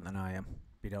eloquent than I am,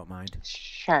 if you don't mind.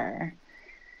 Sure.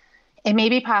 It may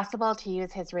be possible to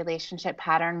use his relationship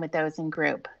pattern with those in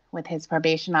group, with his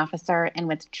probation officer, and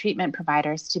with treatment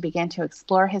providers to begin to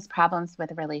explore his problems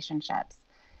with relationships.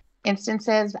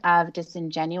 Instances of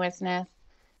disingenuousness,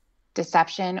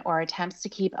 deception, or attempts to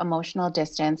keep emotional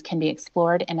distance can be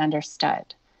explored and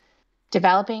understood.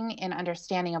 Developing an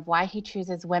understanding of why he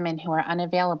chooses women who are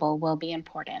unavailable will be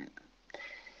important.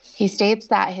 He states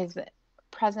that his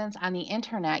presence on the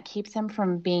internet keeps him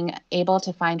from being able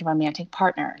to find romantic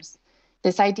partners.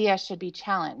 This idea should be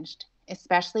challenged,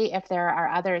 especially if there are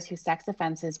others whose sex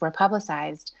offenses were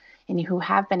publicized and who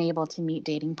have been able to meet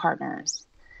dating partners.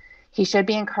 He should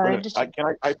be encouraged. I'm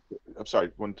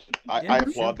sorry. I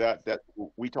applaud that. That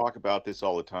we talk about this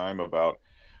all the time about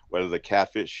whether the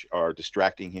catfish are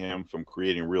distracting him from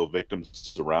creating real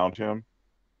victims around him.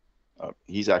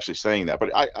 He's actually saying that, but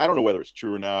I don't know whether it's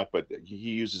true or not. But he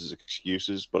uses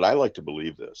excuses. But I like to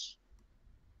believe this.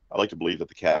 I like to believe that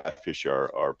the catfish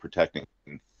are protecting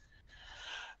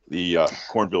the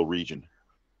Cornville region.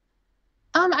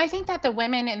 I think that the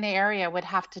women in the area would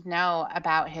have to know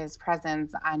about his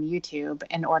presence on YouTube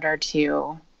in order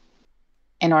to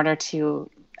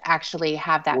actually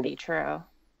have that be true.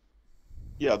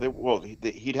 Yeah,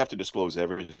 he'd have to disclose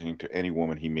everything to any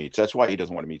woman he meets. That's why he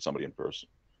doesn't want to meet somebody in person.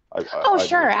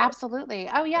 Sure, absolutely.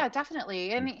 Oh, yeah,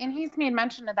 definitely. And he's made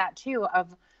mention of that too,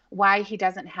 of why he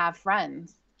doesn't have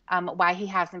friends, why he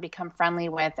hasn't become friendly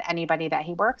with anybody that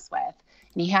he works with.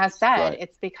 And he has said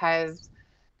it's because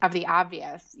of the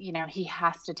obvious. You know, he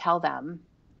has to tell them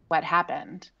what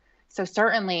happened. So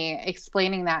certainly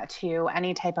explaining that to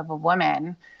any type of a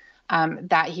woman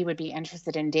that he would be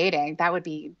interested in dating, that would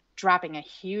be dropping a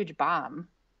huge bomb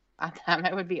on them.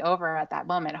 It would be over at that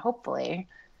moment, hopefully.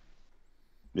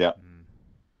 Yeah.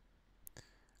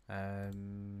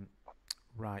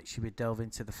 Right. Should we delve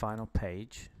into the final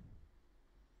page?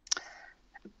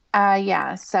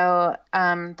 Yeah. So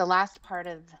the last part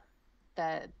of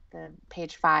the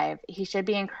page 5, he should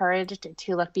be encouraged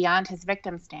to look beyond his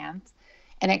victim stance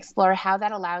and explore how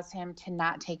that allows him to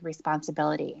not take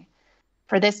responsibility.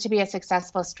 For this to be a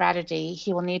successful strategy,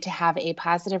 he will need to have a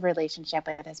positive relationship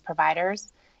with his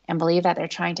providers and believe that they're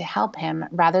trying to help him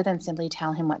rather than simply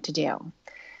tell him what to do.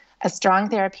 A strong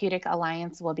therapeutic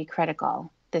alliance will be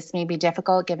critical. This may be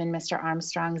difficult given Mr.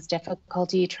 Armstrong's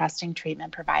difficulty trusting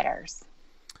treatment providers.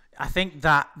 I think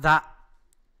that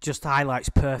just highlights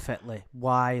perfectly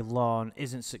why Lorne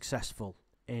isn't successful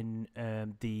in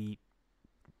the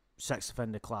sex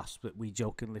offender class that we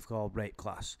jokingly call rape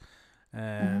class.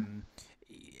 And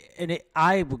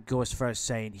I would go as far as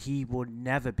saying he would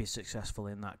never be successful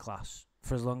in that class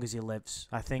for as long as he lives.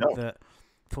 I think that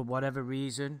for whatever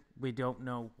reason, we don't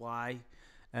know why,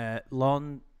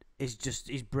 Lorne is just,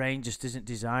 his brain just isn't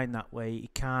designed that way. He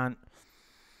can't.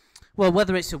 Well,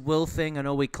 whether it's a will thing, I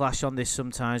know we clash on this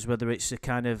sometimes, whether it's a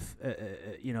kind of,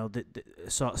 the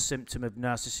sort of symptom of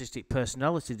narcissistic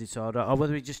personality disorder, or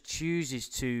whether he just chooses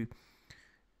to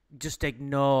just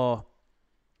ignore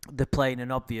the plain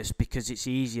and obvious because it's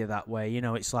easier that way. You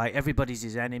know, it's like everybody's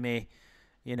his enemy,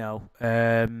 you know.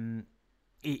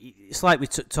 It's like we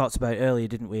talked about earlier,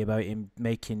 didn't we, about him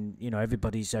making,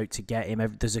 everybody's out to get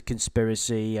him. There's a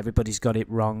conspiracy. Everybody's got it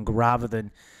wrong, rather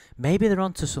than maybe they're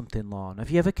onto something, Lorne.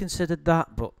 Have you ever considered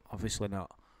that? But obviously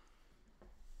not.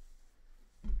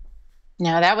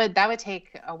 No, that would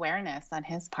take awareness on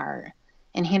his part.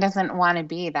 And he doesn't want to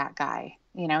be that guy.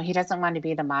 You know, he doesn't want to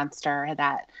be the monster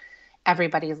that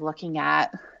everybody's looking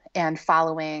at and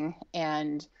following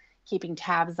and keeping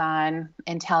tabs on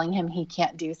and telling him he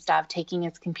can't do stuff, taking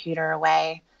his computer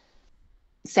away,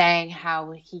 saying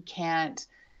how he can't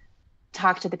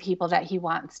talk to the people that he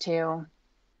wants to.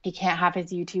 He can't have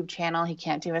his YouTube channel. He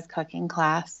can't do his cooking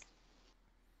class.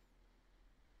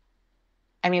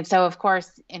 I mean, so of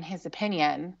course, in his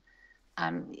opinion,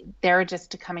 they're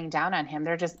just coming down on him.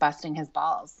 They're just busting his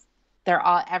balls.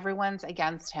 Everyone's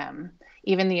against him,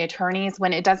 even the attorneys.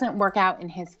 When it doesn't work out in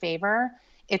his favor,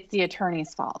 it's the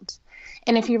attorney's fault.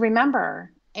 And if you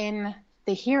remember in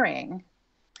the hearing,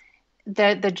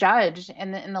 the judge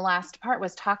in the last part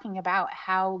was talking about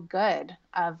how good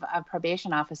of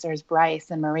probation officers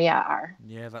Bryce and Maria are.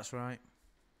 Yeah, that's right.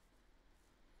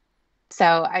 So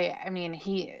I mean,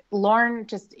 Lorne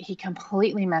he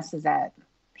completely misses it.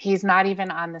 He's not even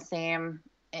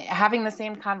having the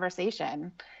same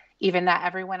conversation, even that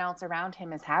everyone else around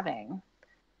him is having.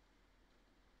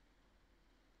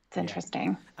 It's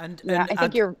interesting. And I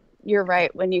think you're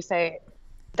right when you say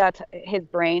that his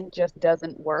brain just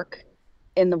doesn't work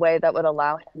in the way that would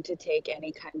allow him to take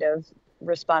any kind of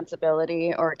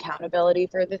responsibility or accountability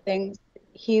for the things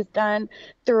he's done.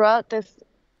 Throughout this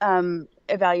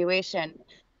evaluation,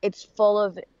 it's full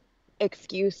of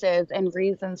excuses and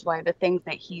reasons why the things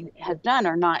that he has done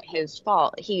are not his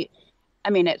fault.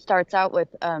 It starts out with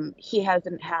he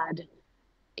hasn't had,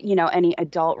 any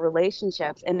adult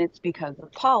relationships, and it's because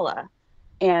of Paula.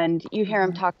 And you hear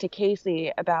him talk to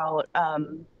Casey about, how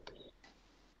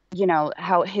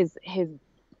his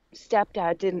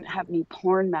stepdad didn't have any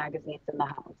porn magazines in the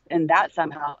house, and that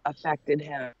somehow affected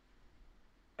him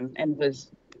and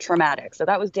was traumatic. So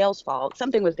that was Dale's fault.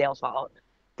 Something was Dale's fault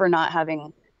for not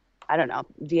having, I don't know,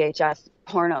 VHS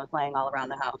pornos laying all around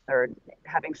the house, or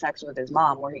having sex with his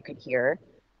mom where he could hear.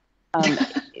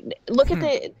 Look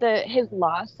at his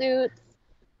lawsuits.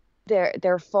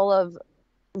 They're full of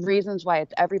reasons why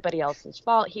it's everybody else's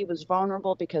fault. He was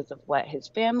vulnerable because of what his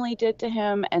family did to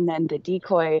him, and then the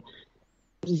decoy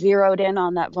zeroed in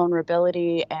on that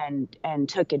vulnerability and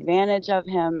took advantage of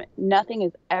him. Nothing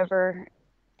is ever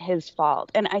his fault,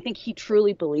 and I think he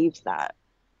truly believes that.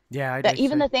 Yeah, that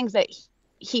even the things that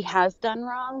he has done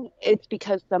wrong, it's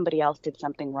because somebody else did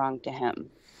something wrong to him.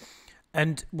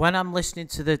 And when I'm listening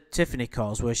to the Tiffany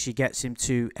calls where she gets him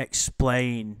to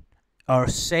explain or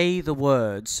say the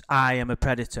words, I am a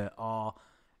predator, or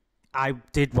I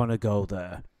did want to go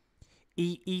there,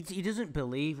 he doesn't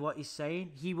believe what he's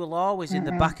saying. He will always, in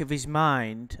the back of his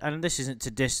mind, and this isn't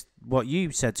to diss what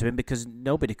you said to him, because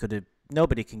nobody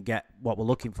can get what we're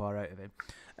looking for out of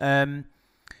him.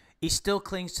 He still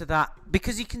clings to that,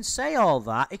 because he can say all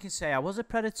that. He can say, I was a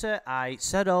predator, I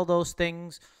said all those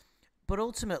things, but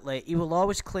ultimately, he will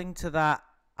always cling to that,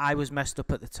 I was messed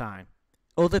up at the time.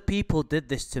 Other people did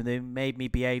this to me, made me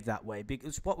behave that way.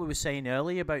 Because what we were saying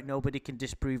earlier about nobody can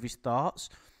disprove his thoughts,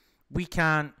 we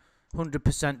can't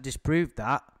 100% disprove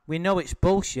that. We know it's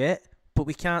bullshit, but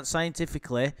we can't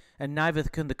scientifically, and neither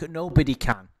can nobody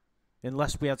can.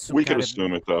 Unless we had some We could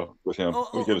assume it, though, with him.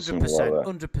 We could assume a lot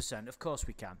of that. 100%, of course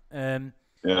we can.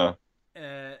 Yeah.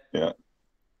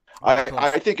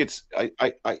 I think it's.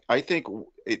 I think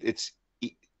it's.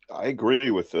 I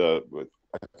agree with I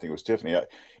think it was Tiffany.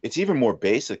 It's even more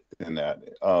basic than that.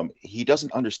 He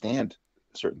doesn't understand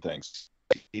certain things.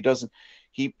 He doesn't.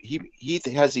 He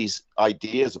has these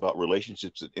ideas about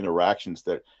relationships and interactions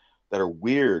that are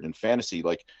weird and fantasy.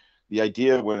 Like the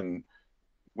idea when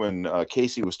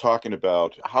Casey was talking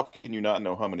about how can you not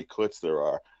know how many clits there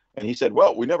are, and he said,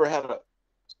 "Well, we never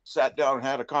sat down and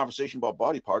had a conversation about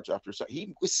body parts after."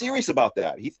 He was serious about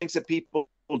that. He thinks that people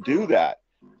do that.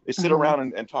 They sit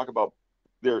around and talk about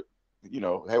their,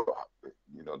 hey,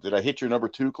 did I hit your number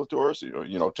 2 clitoris?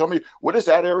 Tell me, what is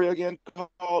that area again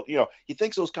called? He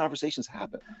thinks those conversations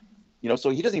happen. So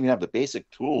he doesn't even have the basic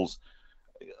tools.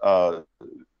 I'm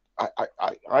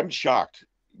shocked,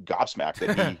 gobsmacked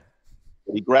that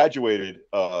he graduated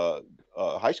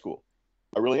high school.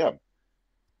 I really am.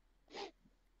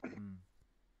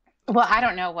 Well, I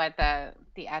don't know what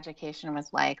the education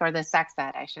was like, or the sex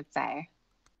ed, I should say,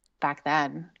 back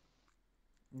then.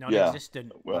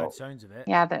 Non-existent, by the sounds of it.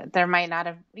 Yeah, there might not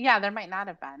have. Yeah, there might not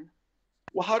have been.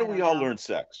 Well, how do we all learn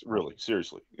sex? Really,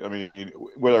 seriously. I mean,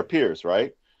 with our peers,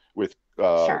 right? With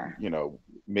sure.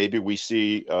 Maybe we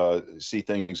see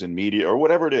things in media or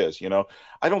whatever it is.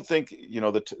 I don't think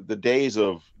the days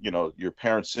of your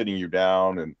parents sitting you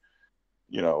down and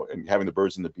and having the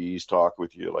birds and the bees talk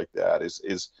with you like that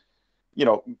is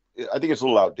I think it's a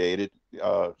little outdated,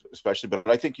 especially, but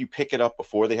I think you pick it up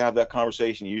before they have that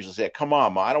conversation. You usually say, come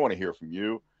on, Ma, I don't want to hear from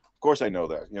you. Of course I know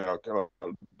that,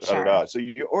 Sure. So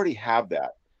you already have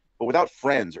that, but without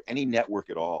friends or any network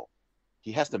at all,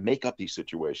 he has to make up these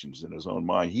situations in his own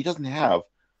mind. He doesn't have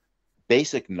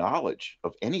basic knowledge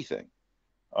of anything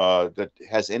that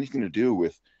has anything to do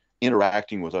with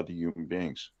interacting with other human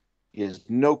beings. He has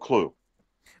no clue.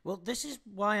 Well, this is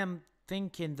why I'm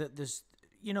thinking that there's,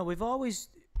 we've always...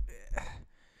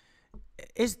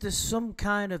 Is there some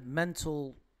kind of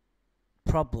mental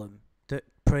problem that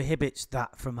prohibits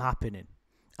that from happening?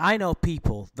 I know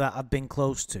people that I've been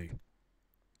close to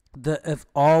that have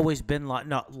always been like,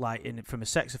 not like in from a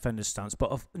sex offender stance,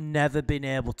 but have never been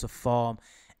able to form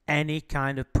any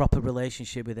kind of proper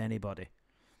relationship with anybody.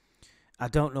 I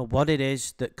don't know what it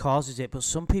is that causes it, but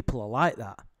some people are like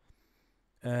that.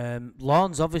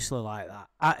 Lorne's obviously like that.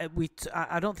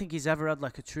 I don't think he's ever had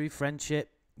like a true friendship.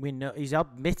 We know he's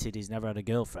admitted he's never had a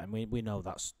girlfriend. We know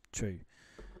that's true.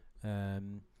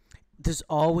 There's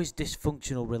always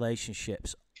dysfunctional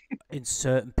relationships in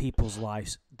certain people's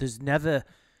lives. There's never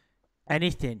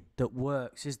anything that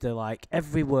works, is there? Like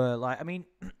everywhere, like I mean,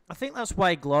 I think that's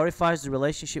why he glorifies the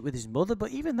relationship with his mother,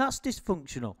 but even that's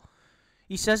dysfunctional.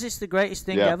 He says it's the greatest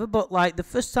thing ever, but like the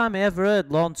first time I ever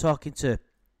heard Lorne talking to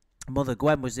Mother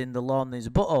Gwen was in the Lorne There's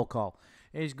a Butthole call.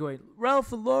 And he's going,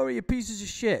 Ralph and Laurie, you pieces of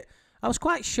shit. I was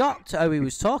quite shocked at how he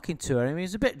was talking to her. I mean, he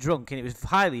was a bit drunk and it was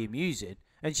highly amusing.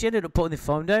 And she ended up putting the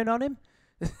phone down on him.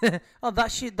 Oh,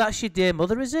 that's your dear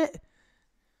mother, is it?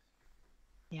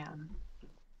 Yeah.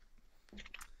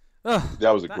 Oh,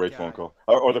 That was a great phone call.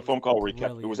 Or the phone call where he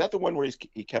kept. Brilliant. Was that the one where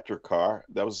he kept her car?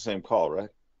 That was the same call, right?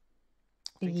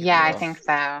 Yeah, I think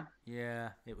so. Yeah,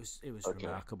 it was Okay.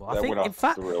 remarkable. That I think, went off in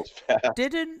fact, the rails fast.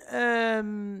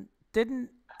 didn't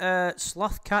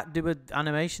Sloth Cat do an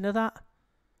animation of that?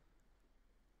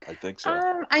 I think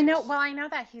so. I know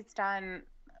that he's done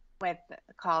with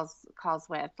calls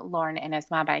with Lorne and his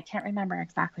mom, but I can't remember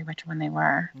exactly which one they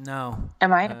were. No. It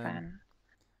might have been.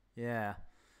 Yeah.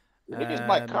 It is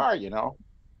my car, you know.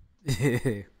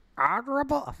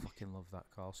 Adorable. I fucking love that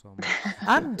call so much.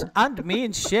 And me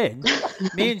and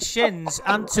Shins,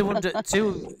 and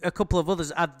a couple of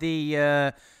others had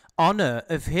the honour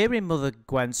of hearing Mother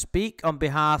Gwen speak on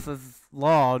behalf of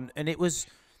Lorne, and it was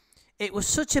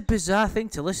such a bizarre thing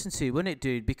to listen to, wasn't it,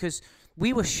 dude? Because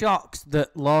we were shocked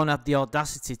that Lorne had the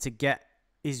audacity to get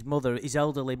his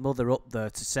elderly mother, up there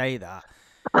to say that,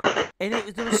 and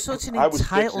there was such an I was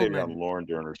fixated entitlement. on Lorne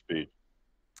during her speech.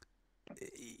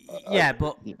 Yeah,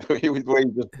 but the way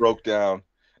he just broke down,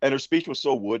 and her speech was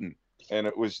so wooden, and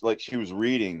it was like she was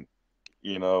reading,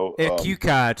 you know, a cue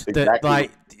card that exactly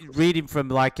like reading from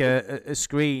like a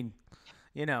screen,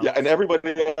 you know. Yeah, and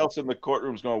everybody else in the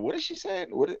courtroom's going, "What is she saying?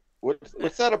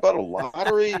 What's that about a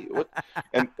lottery?"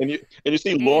 And you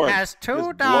see Lorne has two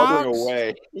just dogs. blubbering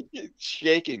away,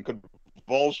 shaking,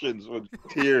 convulsions with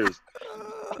tears,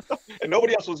 and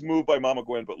nobody else was moved by Mama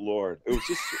Gwen but Lorne. It was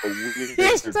just a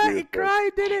weird. He started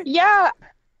crying, didn't he? Yeah,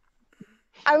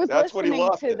 I was That's what he listening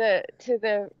lost to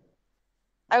the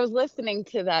I was listening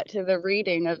to the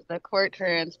reading of the court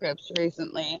transcripts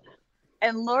recently,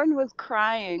 and Lorne was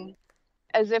crying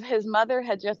as if his mother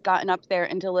had just gotten up there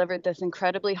and delivered this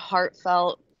incredibly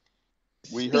heartfelt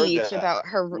speech about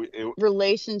her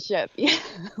relationship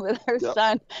with her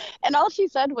son. And all she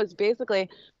said was basically,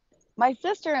 my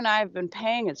sister and I have been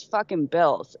paying his fucking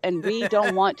bills, and we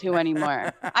don't want to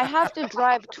anymore. I have to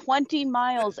drive 20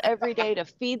 miles every day to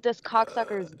feed this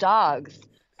cocksucker's dogs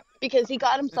because he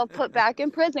got himself put back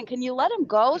in prison. Can you let him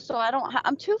go so I don't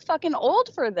I'm too fucking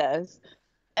old for this.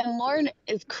 And Lorne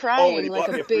is crying like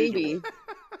a baby.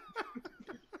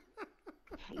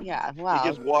 Yeah, wow. He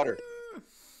gives water.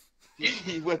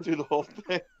 He went through the whole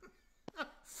thing.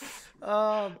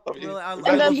 Oh, brilliant. I And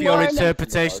love then your Lorne-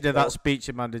 interpretation of that speech,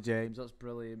 Amanda James. That's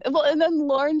brilliant. Well, and then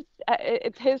Lorne,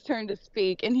 it's his turn to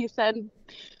speak, and he said,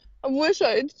 I wish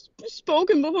I had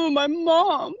spoken before my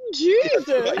mom.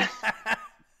 Jesus.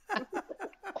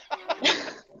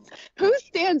 Who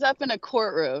stands up in a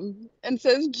courtroom and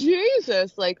says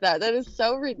Jesus like that? That is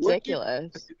so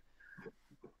ridiculous.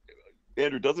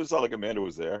 Andrew, doesn't it sound like Amanda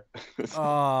was there?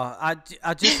 Oh, I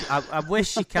wish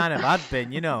she kind of had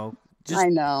been, you know. I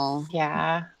know.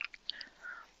 Yeah.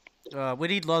 We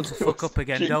need Lorne to fuck up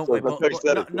again, don't we? But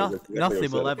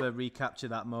nothing will ever recapture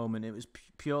that moment. It was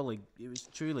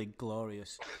truly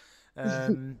glorious.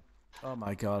 Oh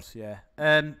my god, yeah.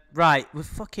 Right,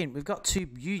 we've got two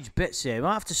huge bits here. We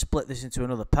might have to split this into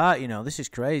another part. You know, this is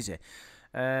crazy.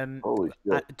 Holy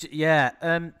shit! Yeah.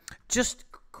 Just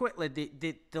quickly,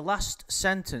 the last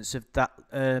sentence of that.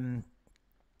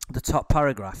 The top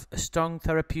paragraph, a strong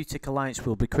therapeutic alliance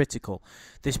will be critical.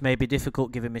 This may be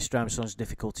difficult given Mr. Armstrong's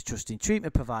difficulty trusting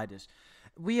treatment providers.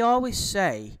 We always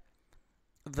say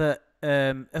that,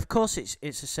 of course it's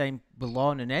the same with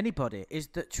Lorne and anybody, is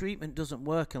that treatment doesn't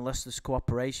work unless there's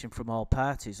cooperation from all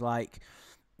parties. Like,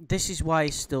 this is why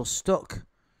he's still stuck.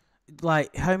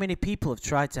 Like, how many people have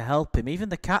tried to help him? Even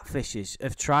the catfishes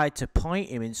have tried to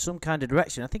point him in some kind of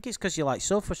direction. I think it's because you're, like,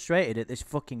 so frustrated at this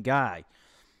fucking guy.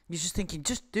 You're just thinking,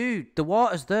 dude, the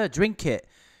water's there, drink it.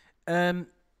 But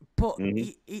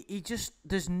he just,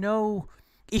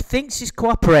 he thinks he's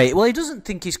cooperating. Well, he doesn't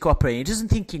think he's cooperating. He doesn't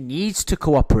think he needs to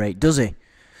cooperate, does he?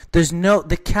 There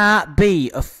can't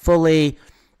be a fully.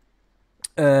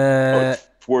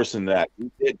 It's worse than that.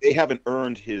 They haven't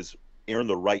earned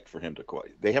the right for him to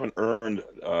cooperate. They haven't earned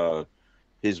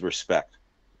his respect.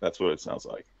 That's what it sounds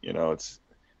like.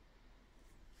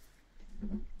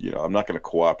 I'm not going to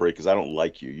cooperate because I don't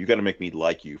like you. You got to make me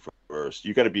like you first.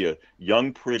 You got to be a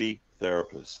young, pretty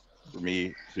therapist for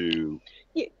me to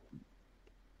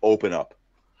open up.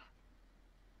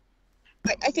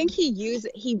 I think he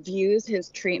views his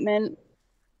treatment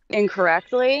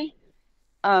incorrectly.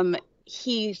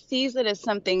 He sees it as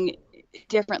something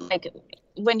different. Like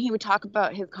when he would talk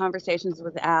about his conversations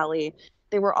with Allie,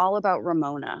 they were all about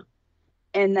Ramona,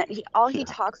 and that he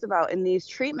talks about in these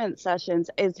treatment sessions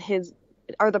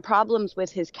are the problems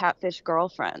with his catfish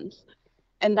girlfriends,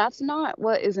 and that's not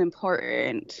what is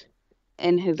important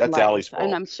in his life. That's Allie's fault.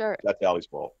 And I'm sure that's Allie's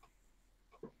fault,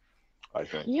 I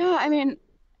think. Yeah,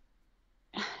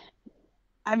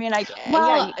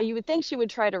 you would think she would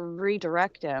try to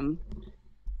redirect him.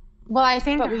 Well, I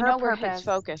think but we know where his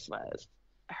focus was.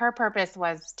 Her purpose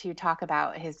was to talk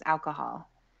about his alcohol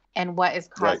and what is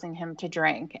causing him to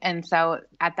drink. And so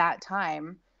at that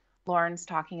time, Lorne's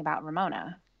talking about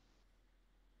Ramona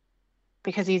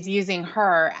because he's using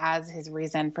her as his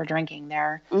reason for drinking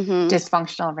their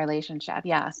dysfunctional relationship.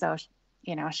 Yeah. So,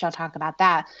 she'll talk about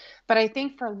that. But I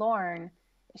think for Lorne,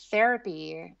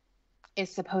 therapy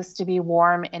is supposed to be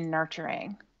warm and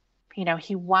nurturing.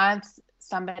 He wants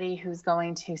somebody who's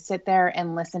going to sit there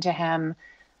and listen to him,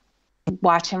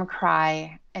 watch him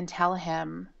cry, and tell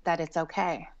him that it's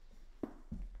okay.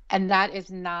 And that is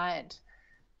not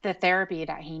the therapy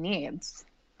that he needs,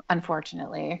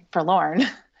 unfortunately, for Lorne.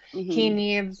 He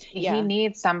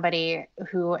needs somebody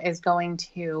who is going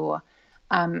to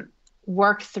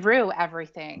work through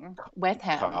everything with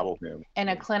him in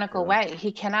a clinical way.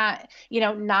 He cannot,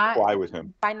 not fly with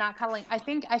him by not cuddling. I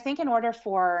think in order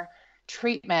for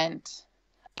treatment,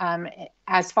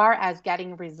 as far as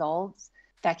getting results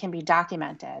that can be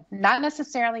documented, not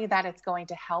necessarily that it's going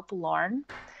to help Lorne,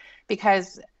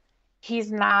 because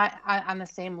he's not on the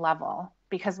same level.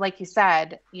 Because like you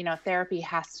said, therapy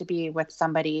has to be with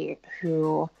somebody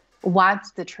who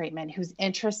wants the treatment, who's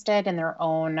interested in their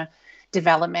own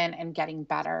development and getting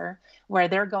better, where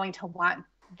they're going to want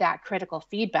that critical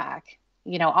feedback.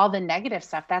 All the negative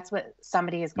stuff, that's what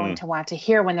somebody is going to want to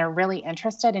hear when they're really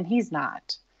interested, and he's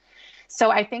not.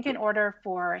 So I think in order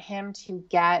for him to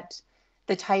get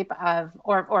the type of,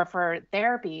 or for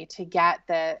therapy to get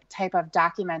the type of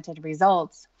documented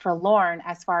results for Lorne,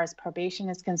 as far as probation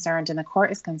is concerned and the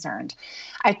court is concerned,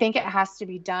 I think it has to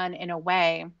be done in a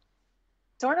way,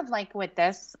 sort of like with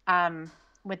this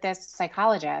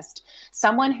psychologist,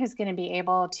 someone who's going to be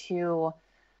able to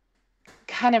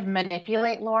kind of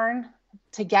manipulate Lorne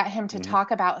to get him to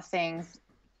talk about things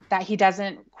that he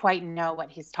doesn't quite know what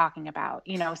he's talking about,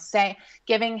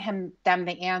 giving them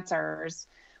the answers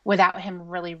without him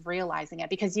really realizing it,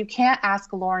 because you can't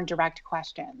ask Lorne direct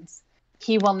questions.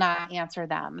 He will not answer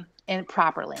them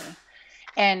properly.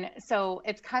 And so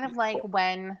it's kind of like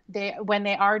when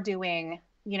they are doing,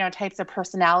 types of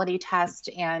personality tests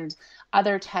and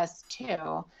other tests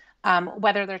too,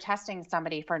 whether they're testing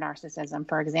somebody for narcissism,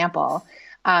 for example,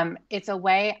 it's a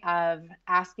way of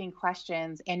asking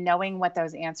questions and knowing what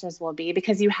those answers will be,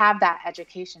 because you have that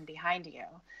education behind you.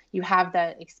 You have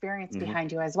the experience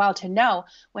behind you as well to know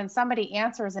when somebody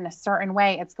answers in a certain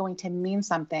way, it's going to mean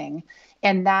something.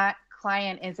 And that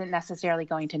client isn't necessarily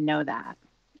going to know that.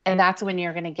 And that's when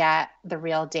you're going to get the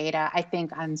real data, I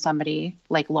think, on somebody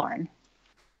like Lorne.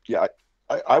 Yeah,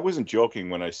 I wasn't joking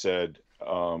when I said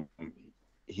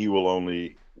he will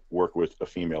only work with a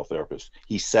female therapist.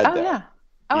 He said that. Yeah.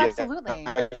 Oh, absolutely.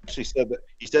 I actually said that.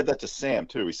 He said that to Sam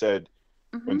too. He said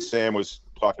when Sam was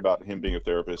talking about him being a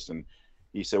therapist, and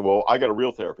he said, well, I got a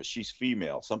real therapist. She's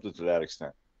female, something to that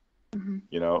extent.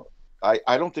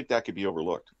 I don't think that could be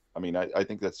overlooked. I mean, I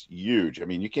think that's huge. I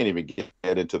mean, you can't even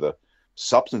get into the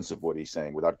substance of what he's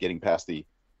saying without getting past the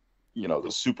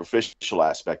superficial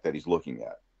aspect that he's looking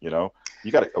at. You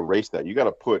got to erase that. You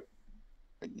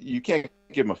can't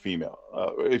give him a female.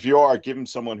 If you are, give him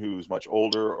someone who's much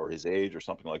older or his age or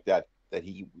something like that, that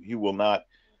he will not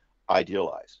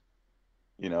idealize.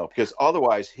 Because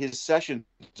otherwise his sessions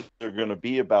are going to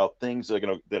be about things that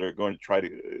are going to try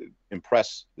to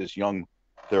impress this young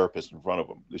therapist in front of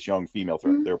him, this young female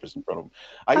therapist in front of him.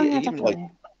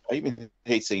 I even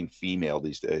hate saying female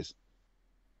these days,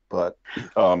 but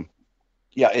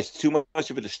it's too much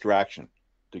of a distraction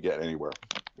to get anywhere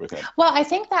with him. Well, I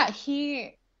think that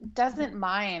he doesn't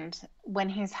mind when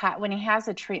when he has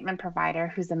a treatment provider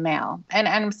who's a male, and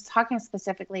I'm talking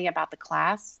specifically about the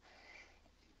class,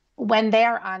 when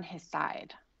they're on his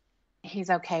side, he's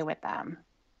okay with them.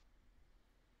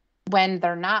 When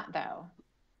they're not, though,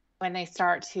 when they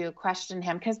start to question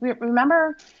him, because we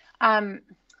remember, I'm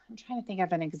trying to think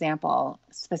of an example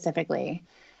specifically.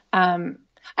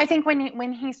 I think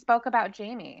when he spoke about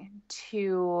Jamie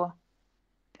to,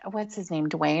 what's his name,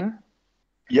 Dwayne.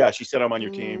 Yeah, she said I'm on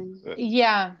your team.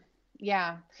 Yeah.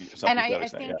 Something And I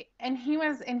think, yeah. and he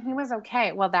was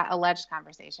okay. Well, that alleged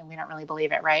conversation, we don't really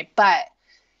believe it, right? But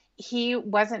he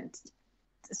wasn't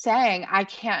saying, I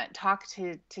can't talk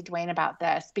to Dwayne about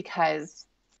this because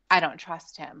I don't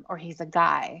trust him, or he's a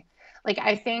guy. Like,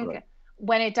 I think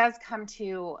when it does come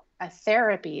to a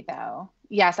therapy, though,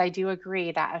 yes, I do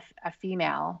agree that a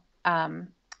female,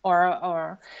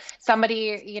 or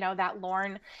somebody, you know, that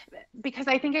Lorne, because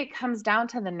I think it comes down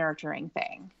to the nurturing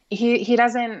thing. He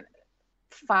doesn't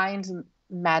find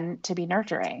men to be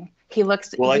nurturing. He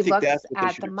looks at the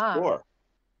mom.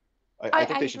 I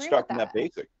think they should start from that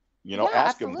basic. You know,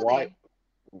 ask absolutely. him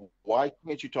why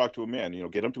can't you talk to a man? You know,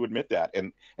 get him to admit that,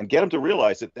 and get him to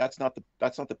realize that that's not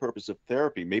the purpose of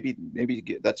therapy. Maybe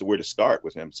that's a way to start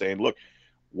with him, saying, look,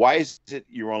 why is it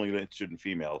you're only interested in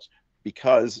females?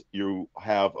 Because you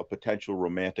have a potential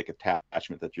romantic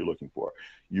attachment that you're looking for.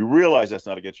 You realize that's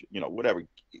not against, you know, whatever.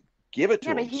 Give it to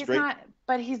him. But he's straight. Not.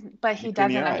 But he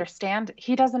doesn't understand.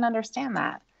 He doesn't understand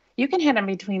that. You can hit him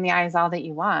between the eyes all that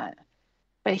you want,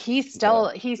 but he's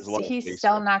still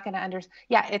not going to understand.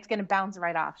 Yeah, it's going to bounce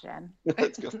right off, Jen.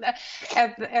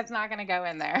 It's not going to go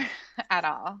in there at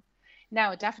all.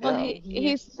 No, definitely. Well,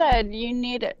 he said you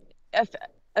need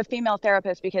a female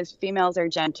therapist because females are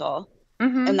gentle.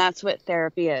 Mm-hmm. And that's what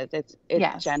therapy is. It's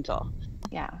gentle.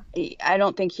 Yeah. I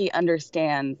don't think he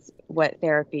understands what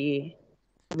therapy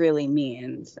really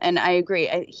means. And I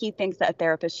agree. He thinks that a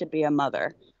therapist should be a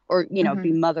mother, or, you know,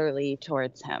 be motherly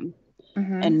towards him.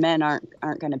 Mm-hmm. And men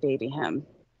aren't going to baby him,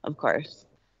 of course.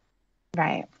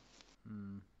 Right.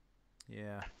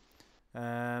 Yeah.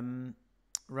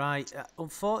 Right.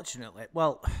 Unfortunately,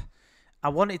 well, I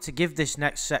wanted to give this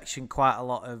next section quite a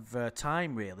lot of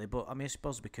time, really, but I mean, I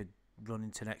suppose we could run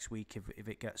into next week if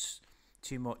it gets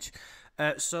too much.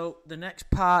 So the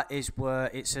next part is where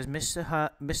it says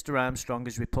Mr. Armstrong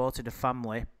has reported a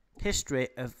family history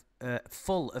of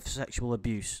full of sexual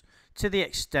abuse, to the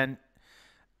extent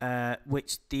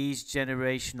which these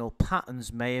generational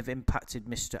patterns may have impacted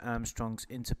Mr. Armstrong's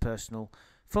interpersonal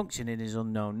functioning is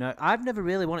unknown. Now, I've never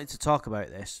really wanted to talk about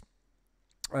this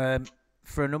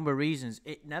for a number of reasons.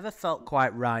 It never felt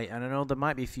quite right, and I know there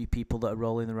might be a few people that are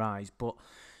rolling their eyes, but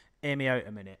hear me out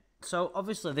a minute. So,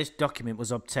 obviously, this document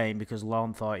was obtained because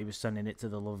Lorne thought he was sending it to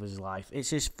the love of his life. It's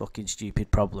his fucking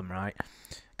stupid problem, right?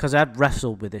 Because I'd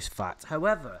wrestled with this fact.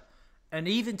 However, and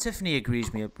even Tiffany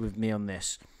agrees with me on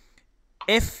this,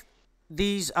 if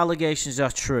these allegations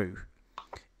are true,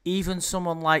 even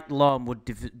someone like Lorne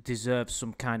would deserve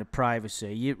some kind of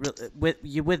privacy.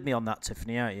 You're with me on that,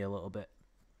 Tiffany, aren't you, a little bit?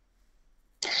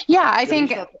 Yeah, I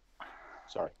think...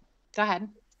 Sorry. Go ahead.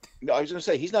 No, I was going to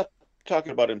say, he's not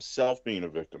talking about himself being a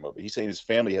victim of it. He's saying his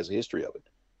family has a history of it,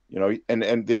 you know,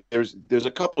 and there's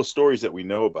a couple of stories that we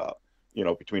know about, you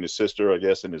know, between his sister, I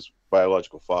guess, and his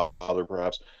biological father,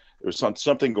 perhaps. There's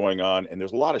something going on, and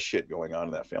there's a lot of shit going on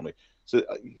in that family. So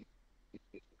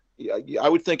I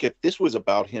would think if this was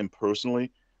about him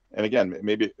personally, and again,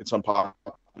 maybe it's unpopular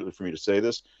for me to say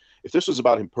this, if this was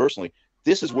about him personally,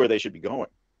 this is where they should be going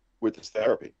with this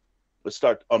therapy. Let's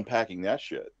start unpacking that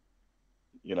shit.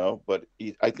 You know, but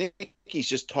I think he's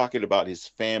just talking about his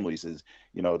families, as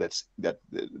you know,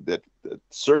 that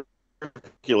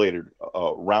circulated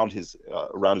around his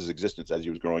existence as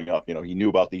he was growing up. You know, he knew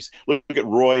about these. Look at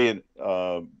Roy and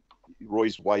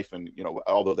Roy's wife, and you know,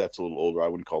 although that's a little older, I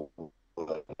wouldn't call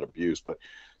that abuse, but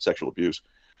sexual abuse.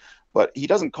 But he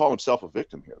doesn't call himself a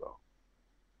victim here, though.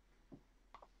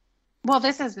 Well,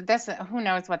 this. Who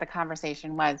knows what the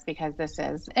conversation was, because this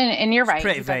is, and you're right. It's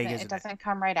pretty vague, isn't it? It doesn't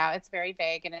come right out. It's very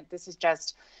vague, and this is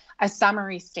just a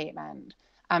summary statement,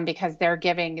 because they're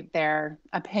giving their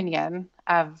opinion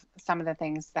of some of the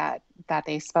things that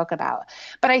they spoke about.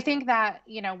 But I think that,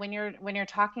 you know, when you're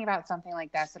talking about something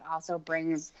like this, it also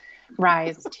brings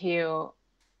rise to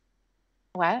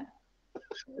what?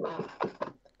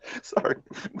 Sorry,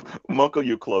 Munkle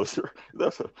you closer.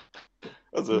 That's a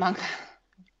Monk.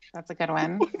 That's a good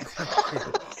one.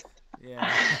 Yeah.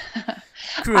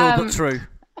 Cruel but true.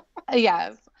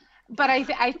 Yes. But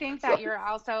I think that you're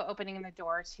also opening the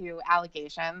door to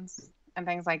allegations and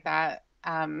things like that,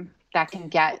 that can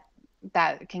get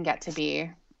to be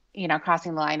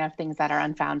crossing the line of things that are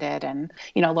unfounded, and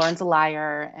Lorne's a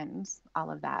liar and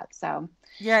all of that. So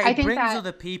yeah, I it think brings that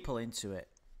other people into it.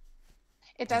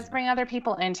 it does bring other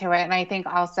people into it. And I think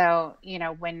also,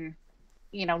 when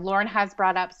Lorne has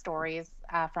brought up stories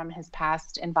from his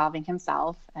past involving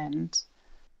himself, and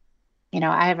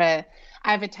I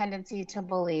have a tendency to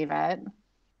believe it.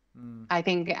 I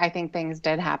think things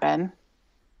did happen.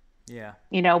 Yeah.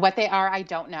 What they are, I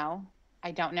don't know. I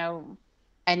don't know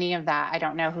any of that. I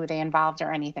don't know who they involved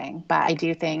or anything, but I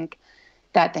do think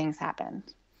that things happened.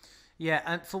 Yeah,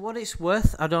 and for what it's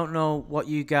worth, I don't know what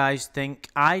you guys think.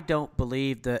 I don't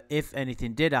believe that if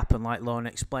anything did happen, like Lorne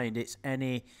explained, it's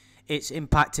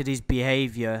impacted his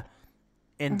behaviour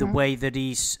in the way that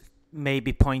he's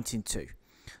maybe pointing to.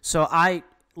 So I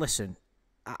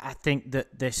think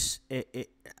that this,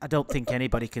 I don't think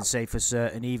anybody can say for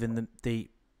certain, even the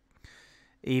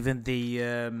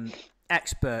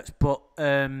experts, but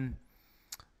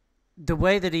the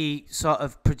way that he sort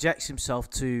of projects himself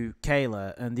to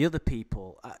Kayla and the other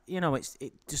people,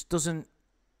 it just doesn't.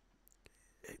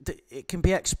 It can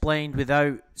be explained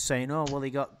without saying, "Oh, well,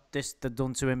 he got this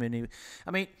done to him,"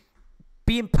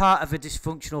 being part of a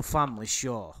dysfunctional family,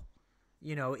 sure,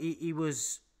 he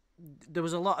was. There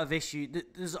was a lot of issue.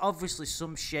 There's obviously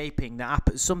some shaping that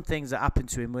happened, some things that happened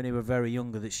to him when he was very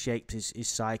younger that shaped his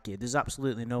psyche. There's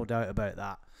absolutely no doubt about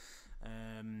that.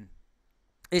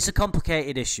 It's a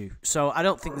complicated issue, so I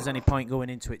don't think there's any point going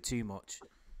into it too much.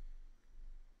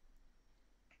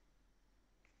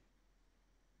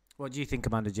 What do you think,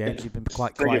 Amanda James? You've been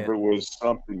quite I think quiet. if it was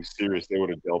something serious, they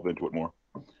would have delved into it more.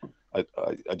 I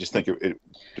just think it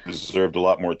deserved a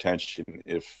lot more attention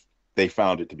if they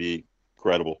found it to be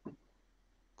credible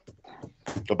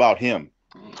about him.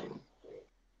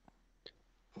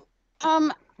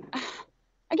 I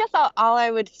guess all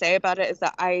I would say about it is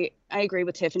that I agree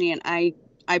with Tiffany, and I'm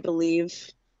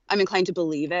inclined to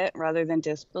believe it rather than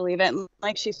disbelieve it. And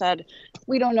like she said,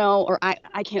 we don't know, or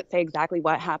I can't say exactly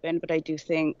what happened, but I do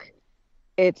think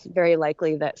it's very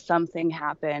likely that something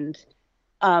happened.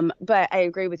 But I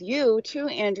agree with you too,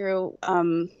 Andrew,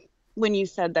 when you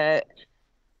said that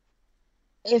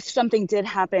if something did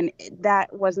happen,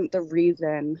 that wasn't the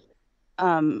reason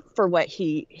for what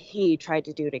he tried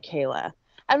to do to Kayla.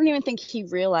 I don't even think he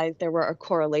realized there were a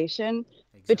correlation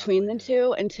between the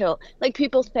two until, like,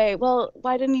 people say, well,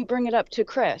 why didn't he bring it up to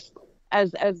Chris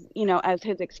as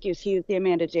his excuse? He used the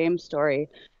Amanda James story.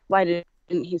 Why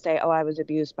didn't he say, oh, I was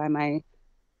abused by my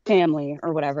family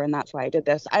or whatever, and that's why I did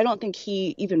this? I don't think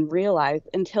he even realized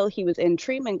until he was in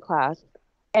treatment class,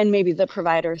 and maybe the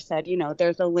provider said,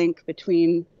 there's a link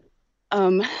between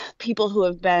people who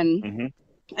have been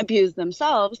abused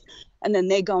themselves, and then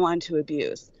they go on to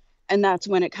abuse. And that's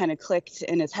when it kind of clicked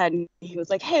in his head, and he was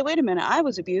like, hey, wait a minute, I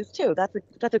was abused too. That's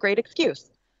a great excuse.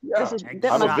 Yeah,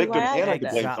 I'm a victim and I can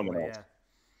blame someone else.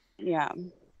 Yeah.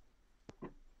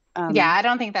 I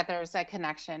don't think that there's a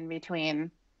connection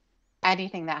between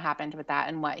anything that happened with that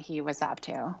and what he was up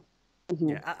to.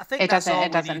 Yeah, I think it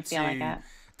doesn't feel like it.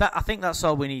 I think that's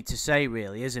all we need to say,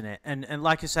 really, isn't it? And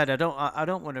like I said, I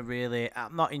don't want to really.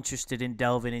 I'm not interested in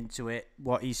delving into it,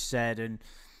 what he said, and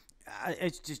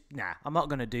it's just I'm not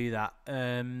going to do that.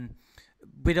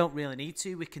 We don't really need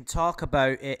to. We can talk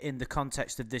about it in the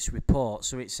context of this report.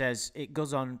 So it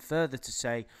goes on further to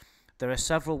say there are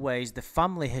several ways the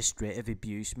family history of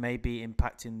abuse may be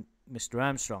impacting Mr.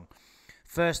 Armstrong.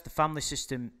 First, the family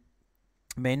system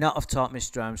may not have taught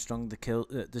Mr. Armstrong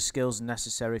the skills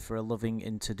necessary for a loving,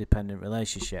 interdependent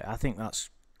relationship. I think that's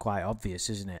quite obvious,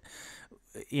 isn't it?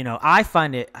 I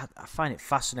find it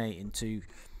fascinating to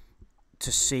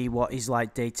see what his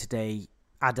like day-to-day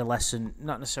adolescent,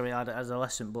 not necessarily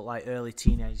adolescent, but like early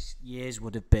teenage years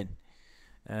would have been,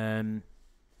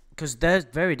 because they're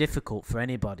very difficult for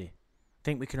anybody. I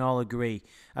think we can all agree.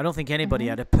 I don't think anybody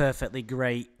had a perfectly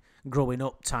great growing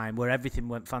up time where everything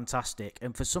went fantastic.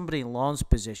 And for somebody in Lorne's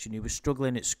position, he was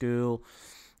struggling at school,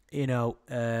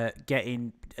 I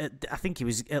think he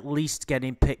was at least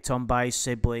getting picked on by his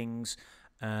siblings,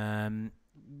 complete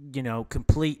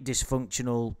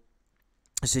dysfunctional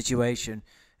situation.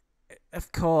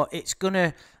 Of course,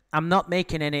 I'm not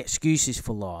making any excuses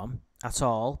for Lorne at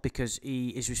all, because he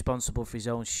is responsible for his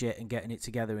own shit and getting it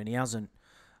together, and he hasn't.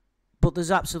 But there's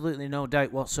absolutely no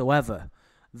doubt whatsoever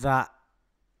that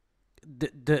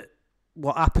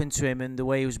what happened to him and the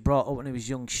way he was brought up when he was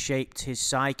young shaped his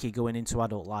psyche going into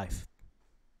adult life.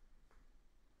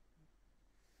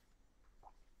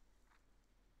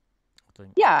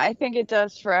 I think it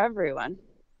does for everyone.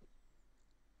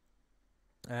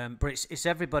 But it's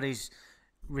everybody's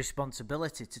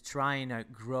responsibility to try and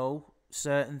outgrow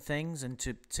certain things and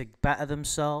to better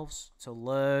themselves, to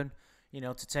learn.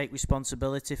 to take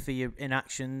responsibility for your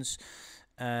inactions.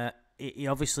 He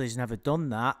obviously has never done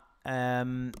that.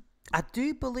 I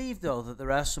do believe, though, that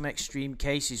there are some extreme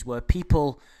cases where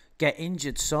people get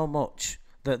injured so much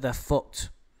that they're fucked.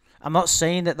 I'm not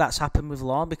saying that that's happened with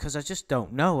Lorne because I just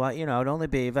don't know. I'd only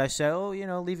be if I say,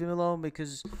 leave him alone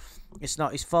because it's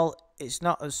not his fault. It's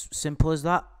not as simple as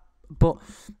that. But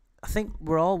I think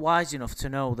we're all wise enough to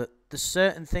know that there's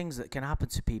certain things that can happen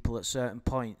to people at certain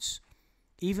points.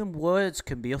 Even words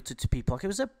can be uttered to people. Like, it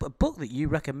was a book that you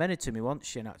recommended to me once,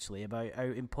 Shin, actually, about how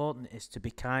important it is to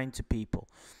be kind to people.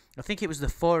 I think it was the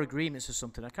 4 Agreements or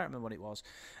something. I can't remember what it was.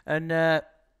 And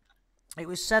it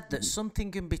was said that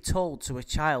something can be told to a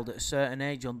child at a certain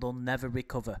age and they'll never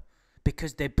recover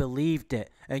because they believed it.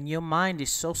 And your mind is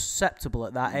so susceptible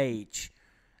at that age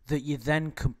that you're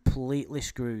then completely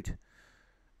screwed.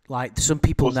 Like, some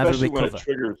people never recover.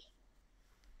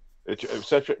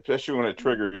 Especially when it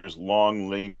triggers long,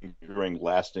 lingering,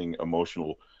 lasting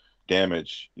emotional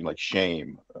damage, like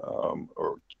shame,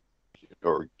 or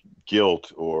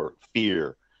guilt or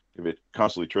fear. If it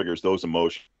constantly triggers those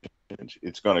emotions,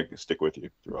 it's going to stick with you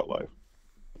throughout life.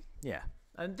 Yeah,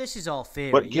 and this is all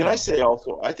theory. But can I say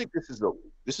also, I think this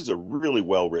is a really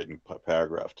well written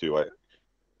paragraph too. I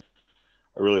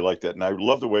really like that, and I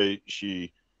love the way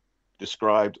she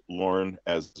described Lorne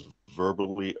as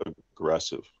verbally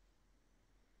aggressive.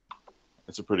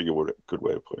 It's a pretty good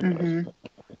way of putting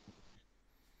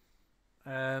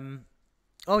it.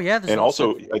 Oh yeah, and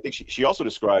also I think she also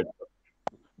described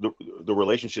the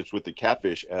relationships with the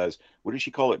catfish as, what did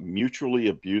she call it? Mutually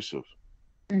abusive.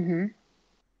 Mm-hmm.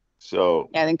 So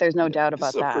yeah, I think there's no doubt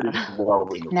about that.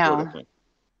 No.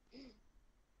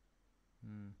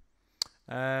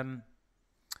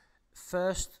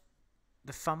 First,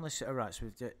 the family rights.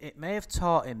 It may have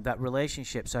taught him that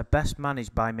relationships are best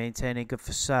managed by maintaining a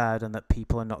facade and that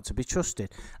people are not to be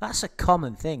trusted. That's a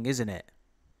common thing, isn't it,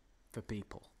 for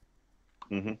people?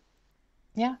 Mm-hmm.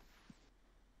 Yeah.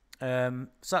 So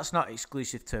that's not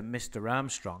exclusive to Mr.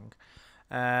 Armstrong.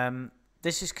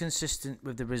 This is consistent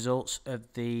with the results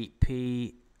of the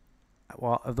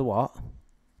what?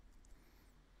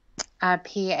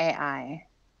 PAI.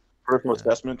 Personal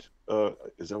assessment.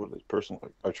 Is that what it's personal?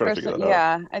 I'm trying to figure that out.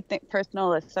 Yeah, I think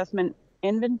personal assessment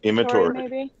inventory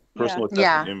maybe. Personal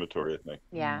assessment inventory, I think.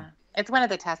 Yeah, it's one of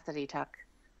the tests that he took.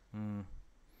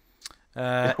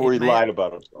 Where he lied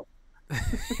about himself.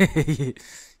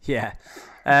 Yeah.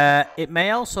 It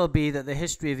may also be that the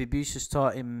history of abuse has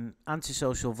taught him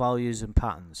antisocial values and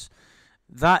patterns.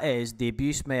 That is, the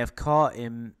abuse may have taught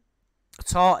him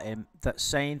that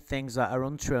saying things that are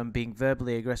untrue and being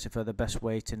verbally aggressive are the best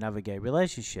way to navigate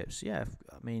relationships. Yeah,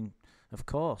 I mean, of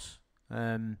course.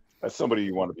 That's somebody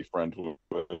you want to be friends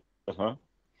with, huh?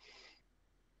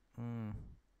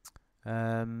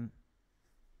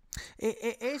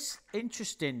 It is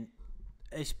interesting,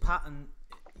 his pattern,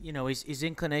 his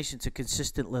inclination to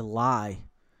consistently lie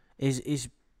is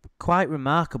quite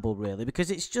remarkable, really,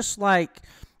 because it's just like,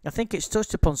 I think it's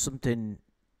touched upon something.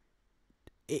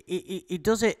 He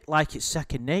does it like it's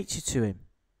second nature to him.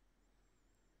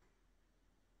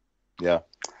 Yeah.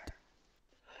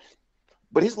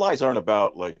 But his lies aren't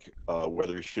about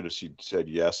whether he should have said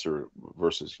yes or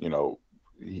versus,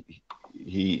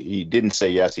 he didn't say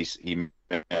yes, he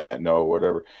meant no,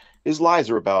 whatever. His lies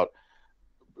are about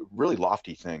really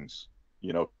lofty things,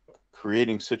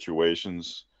 creating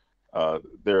situations.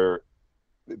 They're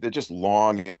just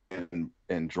long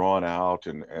and drawn out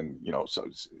and so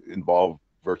involve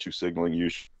virtue signaling,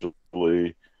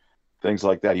 usually things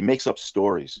like that. He makes up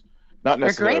stories, not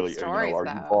necessarily are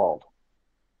involved.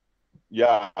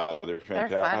 Yeah, they're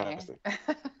fantastic.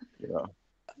 They're funny.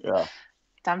 Yeah.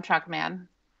 Dump truck man.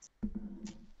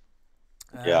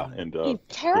 Yeah, and he's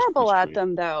terrible at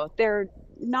them though. They're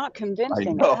not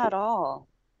convincing at all.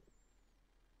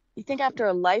 You think after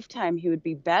a lifetime he would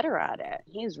be better at it.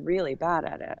 He's really bad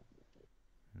at it.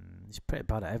 He's pretty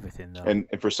bad at everything, though. And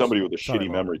for somebody with a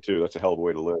shitty memory, too, that's a hell of a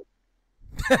way to live.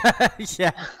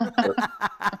 Yeah.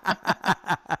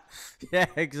 Yeah,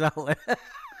 exactly.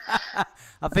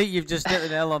 I think you've just hit the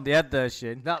nail on the head there,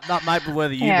 Shin. That might be where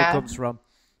the humor comes from.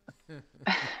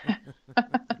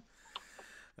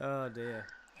 Oh, dear.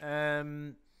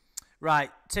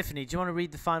 Right, Tiffany, do you want to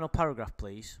read the final paragraph,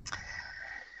 please?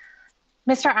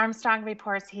 Mr. Armstrong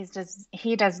reports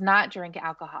he does not drink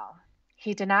alcohol.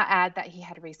 He did not add that he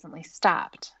had recently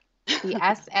stopped. The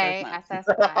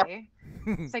SASSI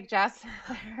suggests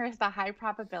there is a high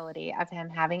probability of him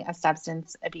having a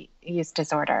substance abuse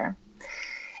disorder.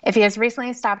 If he has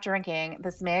recently stopped drinking,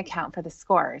 this may account for the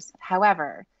scores.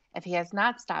 However, if he has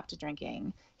not stopped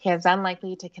drinking, he is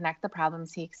unlikely to connect the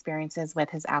problems he experiences with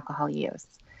his alcohol use.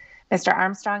 Mr.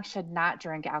 Armstrong should not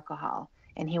drink alcohol,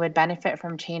 and he would benefit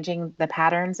from changing the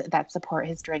patterns that support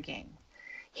his drinking.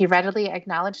 He readily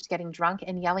acknowledged getting drunk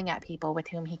and yelling at people with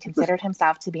whom he considered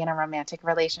himself to be in a romantic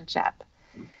relationship.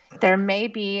 There may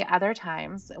be other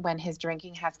times when his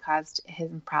drinking has caused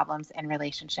him problems in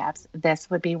relationships. This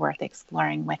would be worth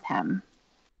exploring with him.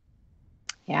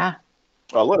 Yeah.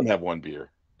 Oh, let him have one beer.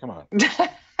 Come on.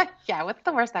 Yeah, what's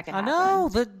the worst that can happen? I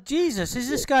know. Jesus, is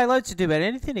this guy allowed to do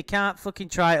anything? He can't fucking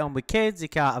try it on with kids. He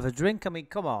can't have a drink. I mean,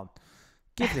 come on.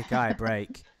 Give the guy a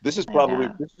break. This is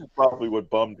probably what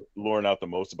bummed Lorne out the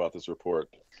most about this report,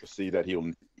 to see that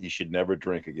he should never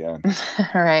drink again.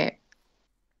 Right.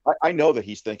 I know that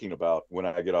he's thinking about, when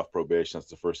I get off probation,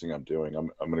 that's the first thing I'm doing. I'm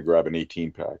going to grab an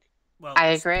 18-pack. Well, I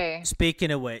agree.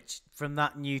 Speaking of which, from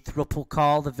that new thruple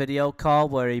call, the video call,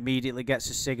 where he immediately gets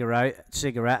a cigarette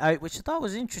out, which I thought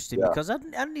was interesting, because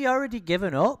hadn't he already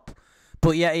given up?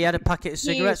 But yeah, he had a packet of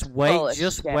cigarettes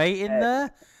waiting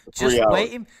there. Just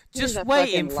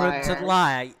waiting for him to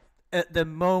lie at the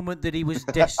moment that he was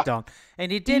dissed on.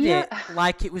 And he did it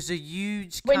like it was a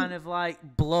huge kind of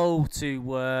like blow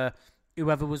to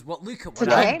whoever was, look at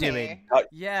what I'm doing.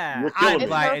 I'm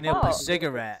lighting up a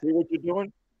cigarette. See what you're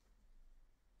doing?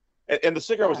 And the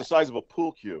cigarette was the size of a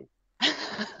pool cue. It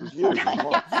was huge.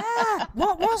 Yeah,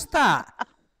 what was that?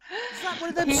 Is that one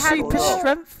of them super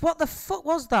strength? What the fuck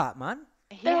was that, man?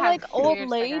 They're like old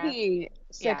lady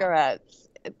cigarettes.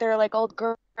 They're like old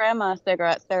grandma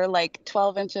cigarettes. They're like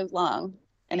 12 inches long,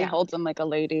 and he holds them like a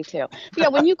lady too. But yeah,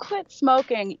 when you quit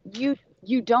smoking, you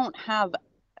don't have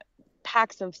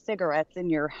packs of cigarettes in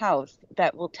your house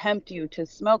that will tempt you to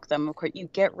smoke them. Of course, you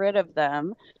get rid of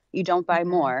them. You don't buy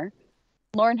more.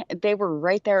 Lorne, they were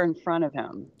right there in front of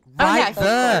him. Right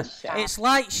there. It's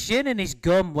like Shin in his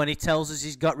gum when he tells us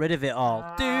he's got rid of it all.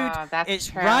 Dude, it's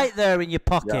true. Right there in your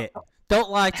pocket. Yeah. Don't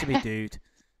lie to me, dude.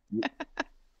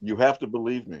 You have to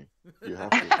believe me. You have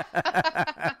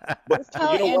to. But tell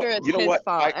Andrew it's his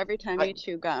fault every time you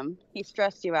chew gum. He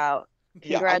stressed you out.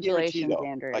 Congratulations,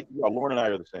 Andrew. Lorne and I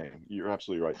are the same. You're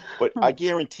absolutely right. But I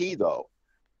guarantee, though,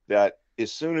 that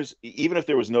as soon as, even if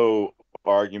there was no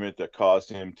argument that caused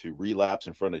him to relapse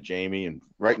in front of Jamie and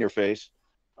right in her face,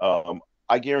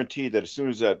 I guarantee that as soon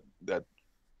as that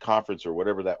conference or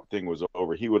whatever that thing was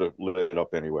over, he would have lit it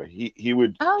up anyway. He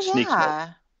would sneak smoke.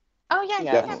 Oh yeah,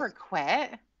 he never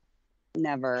quit.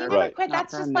 Never. He never quit.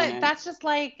 That's just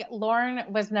like Lorne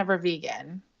was never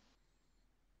vegan.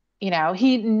 You know,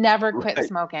 he never quit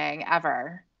smoking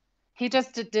ever. He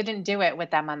just didn't do it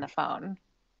with them on the phone.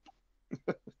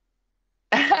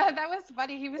 That was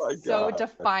funny. He was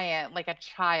defiant, like a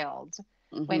child.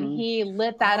 Mm-hmm. When he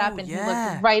lit that up and he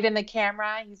looked right in the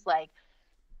camera, he's like,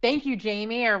 "Thank you,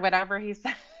 Jamie," or whatever he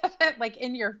said, like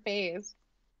in your face.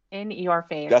 In your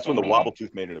face. That's Jamie. When the wobble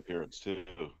tooth made an appearance too.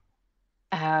 Oh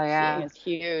yeah, it's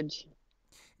huge.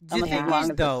 The thing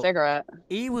is, though, cigarette.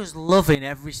 He was loving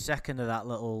every second of that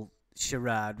little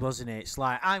charade, wasn't it? It's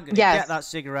like, I'm going to get that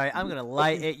cigarette, I'm going to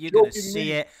light it, you're going to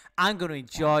see it, I'm going to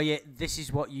enjoy it, this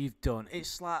is what you've done.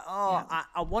 It's like,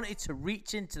 I wanted to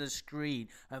reach into the screen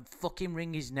and fucking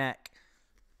wring his neck.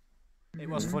 It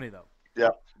was funny, though. Yeah.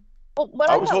 Well, what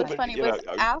I thought was funny was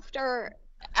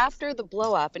after the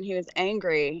blow up and he was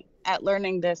angry at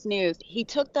learning this news, he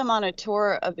took them on a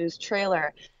tour of his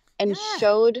trailer and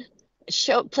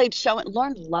played show.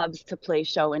 Lorne loves to play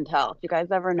show and tell. If you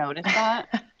guys ever notice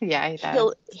that? Yeah, he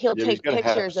does. He'll take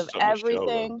pictures of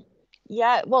everything.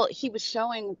 Well, he was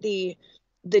showing the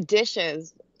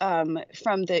dishes from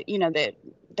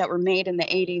that were made in the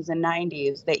 80s and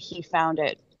 90s that he found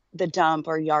at the dump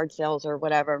or yard sales or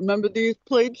whatever. Remember these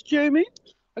plates, Jamie?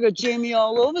 I got Jamie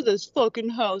all over this fucking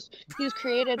house. He's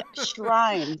created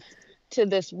shrines to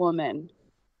this woman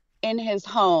in his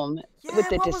home with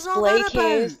the display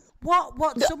case.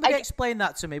 What? Somebody explain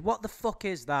that to me. What the fuck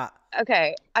is that?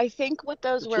 Okay, I think what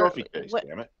those were. Trophy case,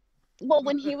 damn it. Well,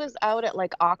 when he was out at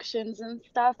like auctions and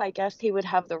stuff, I guess he would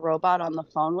have the robot on the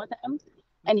phone with him,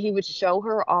 and he would show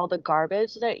her all the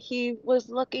garbage that he was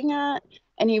looking at,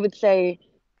 and he would say,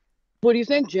 "What do you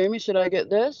think, Jamie? Should I get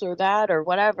this or that or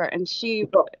whatever?" And she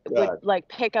would like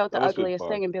pick out the ugliest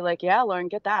thing and be like, "Yeah, Lauren,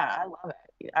 get that. I love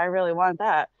it. I really want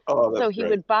that." Oh, so he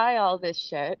would buy all this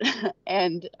shit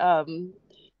and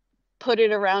put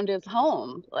it around his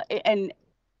home, and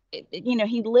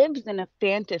he lives in a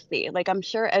fantasy. Like, I'm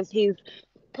sure as he's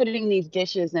putting these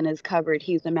dishes in his cupboard,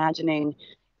 he's imagining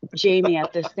Jamie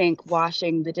at the sink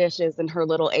washing the dishes in her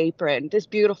little apron. This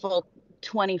beautiful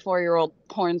 24-year-old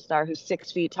porn star who's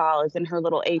 6 feet tall is in her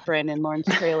little apron in Lorne's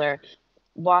trailer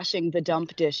washing the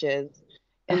dump dishes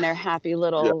in their happy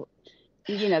little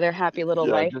their happy little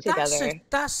life together.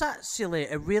 That's actually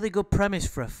a really good premise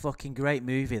for a fucking great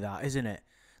movie, that, isn't it?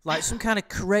 Like some kind of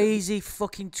crazy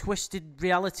fucking twisted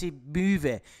reality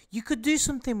movie. You could do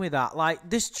something with that. Like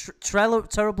this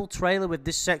terrible trailer with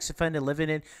this sex offender living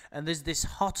in, and there's this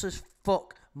hot as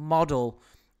fuck model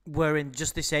wearing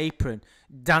just this apron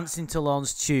dancing to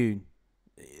Lorne's tune.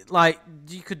 Like,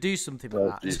 you could do something with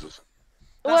that. Jesus.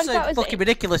 That's how fucking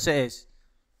ridiculous it is.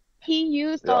 He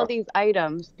used all these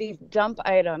items, these dump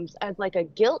items, as like a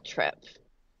guilt trip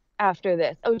after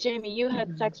this. Oh, Jamie, you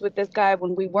had sex with this guy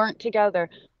when we weren't together.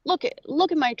 Look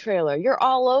at my trailer. You're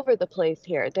all over the place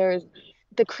here. There's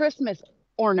the Christmas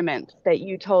ornaments that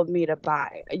you told me to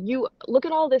buy. You look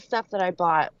at all this stuff that I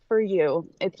bought for you.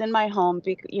 It's in my home,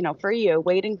 for you,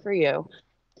 waiting for you.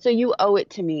 So you owe it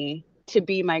to me to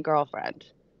be my girlfriend.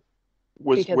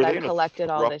 Because I collected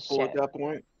all this shit. At that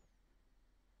point?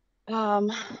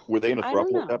 Were they in a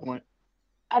throuple at that point?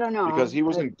 I don't know. Because he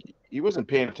wasn't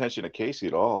paying attention to Casey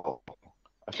at all.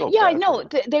 I know.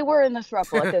 They were in the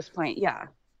throuple at this point. Yeah.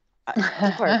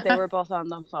 Of course, they were both on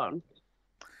the phone.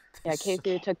 Yeah,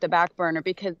 Casey took the back burner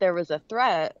because there was a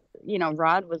threat.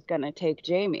 Rod was going to take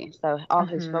Jamie, so all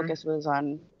his focus was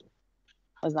on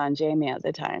Jamie at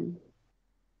the time.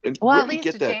 Well,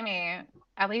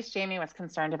 at least Jamie was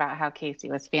concerned about how Casey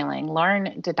was feeling.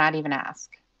 Lorne did not even ask.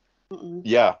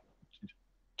 Yeah,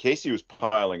 Casey was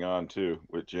piling on too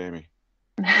with Jamie.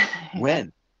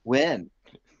 When?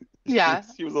 Yeah,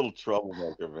 he was a little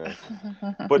troublemaker, man.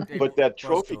 But that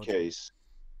trophy case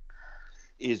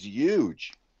is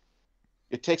huge.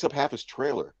 It takes up half his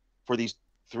trailer for these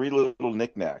 3 little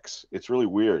knickknacks. It's really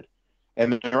weird,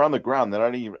 and they're on the ground. They're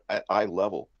not even at eye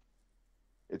level.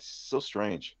 It's so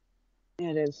strange.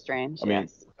 It is strange. I mean,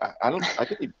 I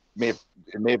think it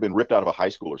may have been ripped out of a high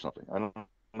school or something. I don't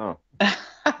know.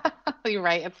 You're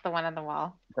right. It's the one on the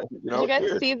wall. Did you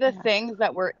guys see the things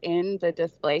that were in the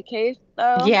display case,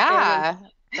 though? Yeah,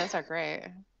 those are great.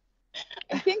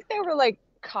 I think they were like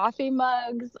coffee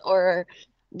mugs, or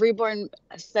Reborn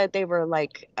said they were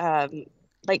like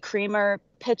creamer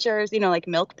pitchers, like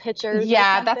milk pitchers.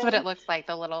 Yeah, that's what it looks like.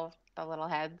 The little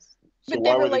heads. So but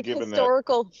they were like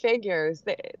historical figures.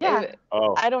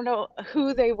 I don't know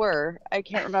who they were. I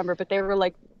can't remember, but they were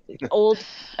like old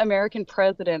American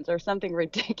presidents or something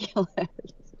ridiculous.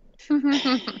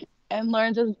 And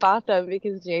Lorne just bought them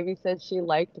because Jamie said she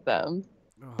liked them.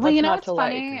 Well, what's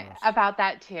funny about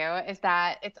that too is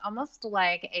that it's almost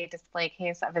like a display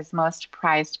case of his most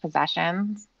prized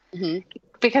possessions,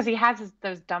 because he has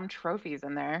those dumb trophies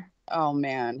in there. Oh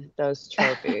man, those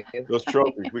trophies. Those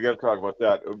trophies. We got to talk about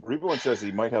that. Everyone says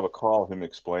he might have a call of him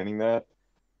explaining that.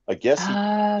 I guess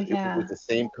it was the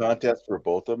same contest for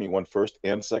both of them. He won first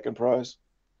and second prize.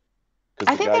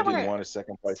 Because the guy didn't want a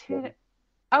second prize.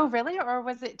 Oh, really? Or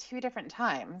was it 2 different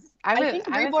times? I think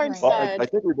Reborn said. I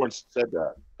think Reborn said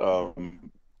that.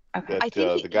 Okay.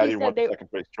 That the guy didn't want the second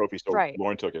place trophy, so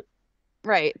Lorne took it.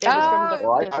 Right. It was from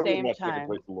the I same wouldn't want time. second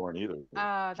place to Lorne either.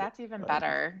 Oh, that's even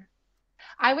better.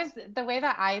 The way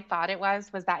that I thought it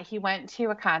was that he went to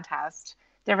a contest.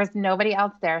 There was nobody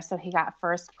else there, so he got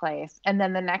first place. And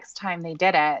then the next time they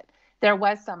did it, there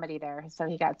was somebody there, so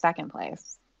he got second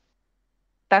place.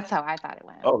 That's how I thought it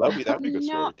went. Oh, that'd be a good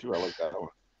story too. I like that one.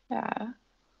 Yeah.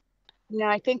 No,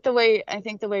 I think the way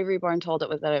Reborn told it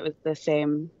was that it was the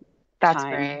same. That's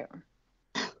time. great.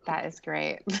 That is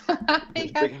great.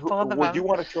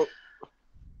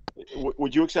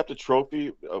 Would you accept a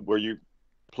trophy where you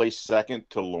place second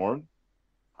to Lorne?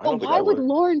 Well, why would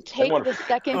Lorne take the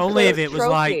second? Only if it was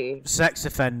trophy? like sex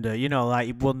offender, like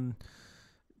he won.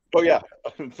 Oh yeah,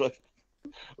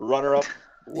 runner up.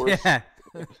 Worst. Yeah,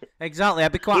 exactly.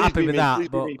 I'd be quite happy with that.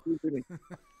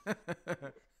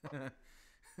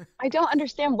 I don't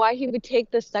understand why he would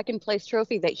take the second place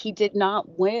trophy that he did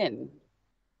not win.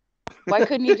 Why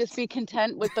couldn't he just be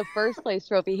content with the first place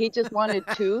trophy? He just wanted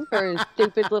 2 for his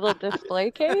stupid little display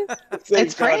case.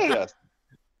 It's free.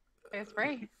 It's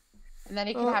free. And then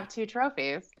he can have 2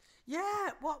 trophies. Yeah,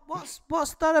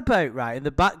 what's that about, right? In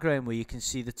the background where you can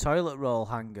see the toilet roll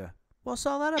hanger. What's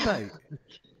all that about?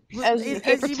 Is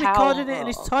he recording it in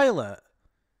his toilet?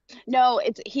 No,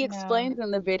 he explains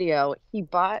in the video he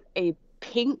bought a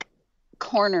pink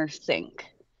corner sink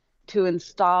to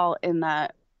install in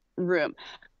that room.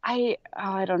 I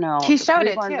don't know. He showed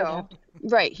it too.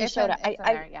 Right, he showed it.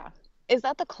 Yeah. Is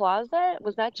that the closet?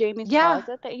 Was that Jamie's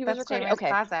closet that he was recording? Jamie's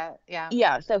closet. Yeah.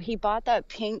 Yeah, so he bought that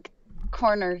pink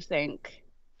corner sink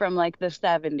from like the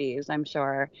 70s, I'm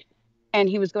sure. And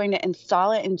he was going to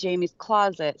install it in Jamie's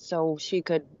closet so she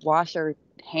could wash her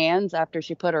hands after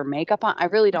she put her makeup on. I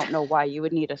really don't know why you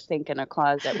would need a sink in a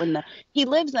closet when he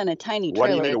lives in a tiny Why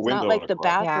do you trailer. need a It's not window like in a the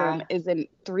closet? bathroom Yeah. isn't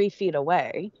 3 feet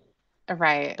away.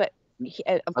 Right. But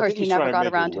of I course, think he he's never trying to got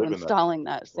make her around to live in that installing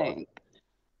that closet. sink.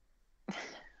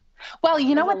 Well,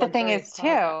 you know It's a what the thing luxurious is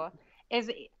closet. too,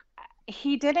 is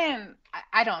he didn't,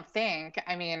 I don't think,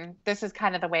 I mean, this is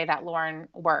kind of the way that Lorne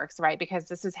works, right? Because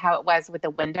this is how it was with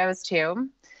the windows too.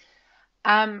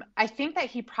 I think that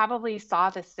he probably saw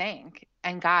the sink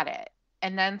and got it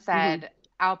and then said,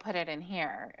 I'll put it in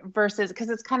here versus, because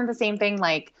it's kind of the same thing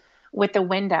like with the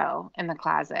window in the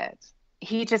closet.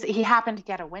 He happened to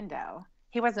get a window.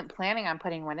 He wasn't planning on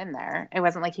putting one in there. It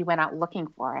wasn't like he went out looking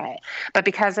for it. But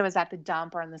because it was at the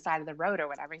dump or on the side of the road or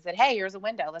whatever, he said, hey, here's a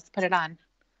window. Let's put it on.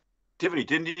 Tiffany,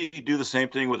 didn't he do the same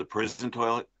thing with a prison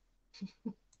toilet?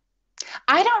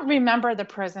 I don't remember the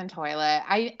prison toilet.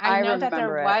 I know that there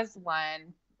remember it. was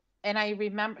one. And I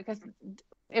remember because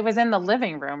it was in the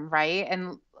living room, right?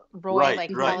 And Roy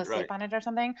fell asleep on it or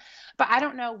something. But I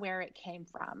don't know where it came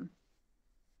from.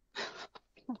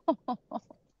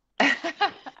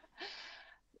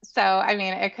 So, I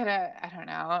mean, it could have, I don't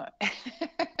know.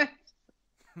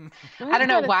 I don't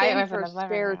know why it was in the living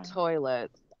spare room.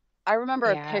 toilets. I remember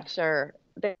a picture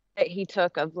that he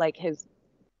took of like his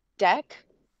deck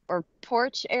or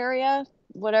porch area,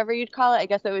 whatever you'd call it. I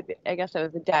guess it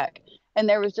was a deck. And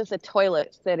there was just a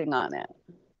toilet sitting on it.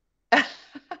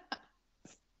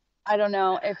 I don't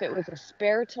know if it was a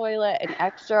spare toilet, an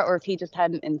extra, or if he just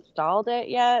hadn't installed it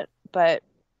yet. But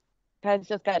guy's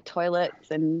just got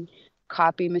toilets and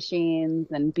copy machines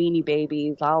and Beanie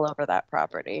Babies all over that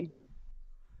property.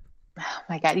 Oh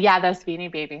my God. Yeah, those Beanie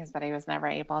Babies that he was never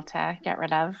able to get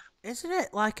rid of. Isn't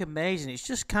it like amazing? It's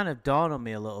just kind of dawned on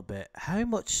me a little bit how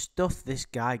much stuff this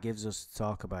guy gives us to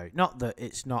talk about. Not that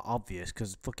it's not obvious,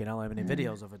 because fucking hell, how many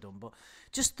videos have I done? But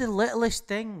just the littlest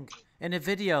thing in a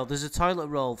video. There's a toilet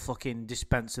roll fucking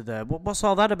dispenser there. What's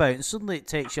all that about? And suddenly it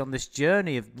takes you on this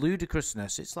journey of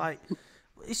ludicrousness. It's like,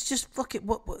 it's just fucking.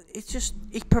 It's just,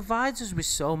 it provides us with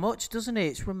so much, doesn't it?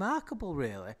 It's remarkable,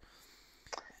 really.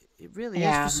 It really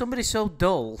is. For somebody so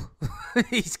dull,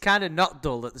 he's kind of not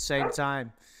dull at the same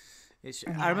time.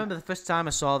 I remember the first time I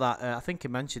saw that, I think I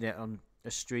mentioned it on a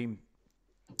stream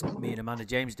me and Amanda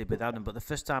James did with Adam, but the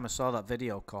first time I saw that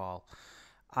video call,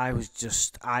 I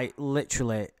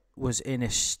literally was in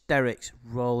hysterics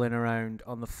rolling around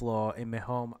on the floor in my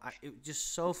home. It was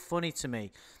just so funny to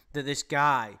me that this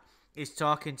guy is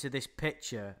talking to this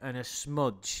picture and a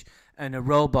smudge and a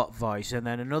robot voice and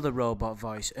then another robot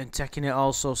voice and taking it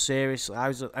all so seriously.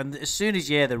 And as soon as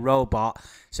you hear the robot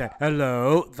say,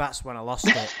 hello, that's when I lost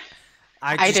it.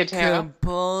 I just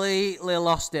completely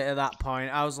lost it at that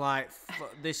point. I was like,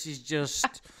 this is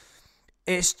just,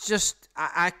 it's just,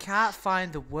 I can't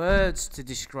find the words to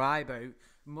describe how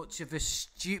much of a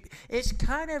stupid,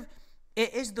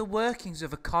 it is the workings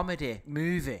of a comedy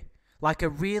movie. Like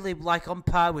on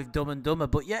par with Dumb and Dumber,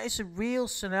 but yeah, it's a real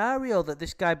scenario that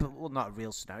this guy, well, not a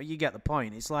real scenario, you get the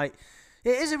point. It's like,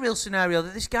 it is a real scenario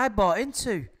that this guy bought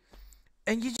into.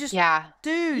 And you just,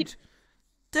 dude,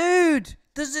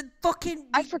 there's a fucking...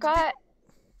 I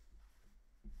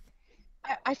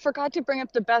forgot to bring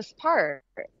up the best part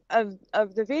of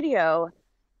the video.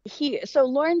 So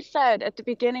Lorne said at the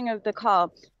beginning of the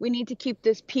call, we need to keep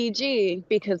this PG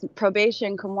because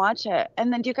probation can watch it.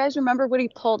 And then do you guys remember what he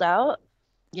pulled out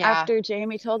after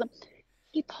Jamie told him?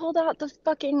 He pulled out the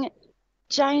fucking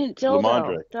giant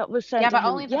dildo that was sent to him. Yeah, but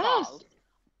only the balls.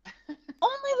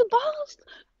 Only the balls?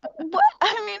 What?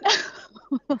 I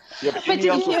mean,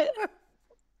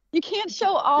 you can't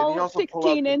show all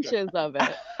 16 inches of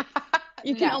it.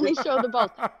 You can only show the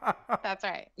balls. That's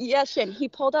right. Yes, Shane. He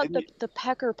pulled out the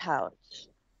pecker pouch.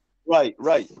 Right.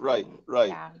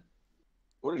 Yeah.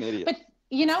 What an idiot. But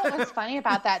you know what was funny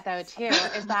about that though too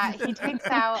is that he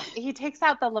takes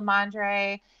out the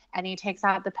lamandre and he takes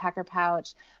out the pecker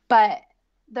pouch. But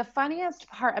the funniest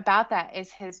part about that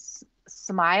is his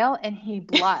smile, and he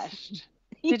blushed.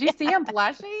 Did you see him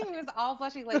blushing? He was all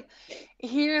blushing, like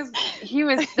he was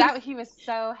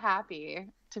so happy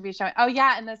to be showing. Oh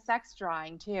yeah, and the sex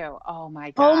drawing too. Oh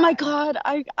my god.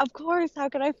 Of course. How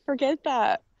could I forget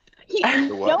that?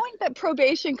 Knowing that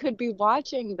probation could be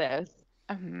watching this,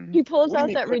 he pulls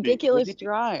out that ridiculous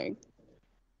drawing.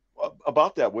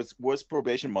 About that, was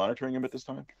probation monitoring him at this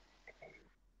time?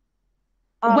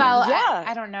 Well, yeah.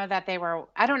 I don't know that they were.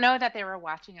 I don't know that they were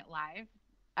watching it live.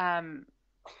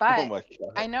 But oh my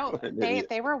God. I know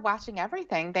they were watching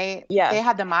everything. They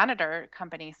had the monitor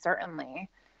company certainly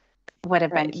would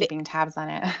have been keeping tabs on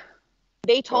it.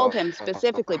 They told him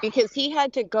specifically because he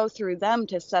had to go through them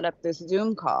to set up this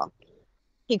Zoom call.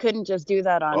 He couldn't just do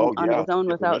that Oh on yeah, his own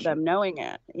get without permission. them knowing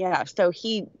it. Yeah. So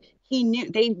he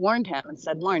knew, they warned him and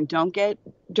said, Lorne, don't get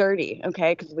dirty,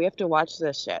 okay? Because we have to watch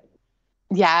this shit.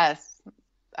 Yes.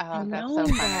 I Oh, that's know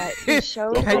so that. funny. He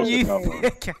showed Don't Can post you it, no.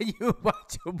 can you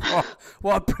imagine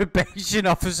what probation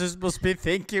officers must be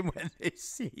thinking when they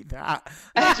see that?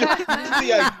 Just the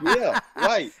idea,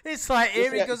 right? It's like, here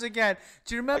Just he the- goes again.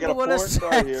 Do you got remember a what I porn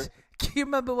star said? here. Can you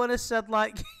remember what I said?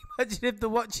 Like, imagine if they're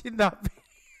watching that video.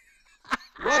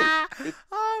 Right.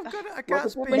 Oh, I'm gonna, I What can't does it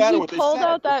speak. When matter he what they pulled said?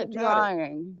 out that Doesn't matter.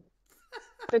 drawing,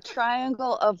 the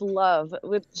triangle of love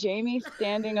with Jamie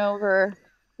standing over,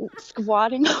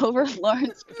 squatting over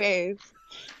Lauren's face,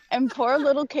 and poor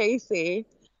little Casey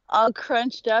all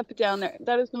crunched up down there.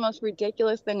 That is the most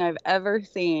ridiculous thing I've ever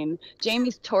seen.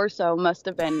 Jamie's torso must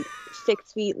have been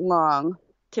 6 feet long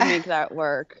to make that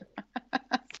work.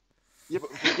 Yeah,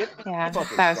 but forget Yeah, about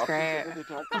the that was substance great. that they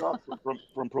talked about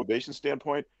from probation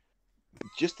standpoint.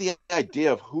 Just the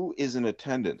idea of who is in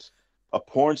attendance, a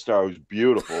porn star who's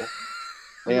beautiful,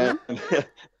 and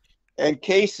and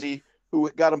Casey, who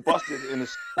got him busted in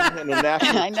a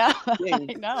national I know. thing.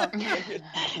 I know.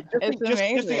 It's Just the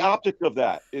amazing. optics of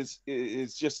that is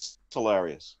just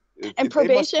hilarious. And They must-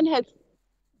 probation had.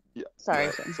 Yeah, Sorry,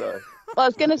 yeah, Tim. sorry. Well, I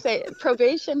was going to say,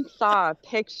 probation saw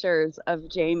pictures of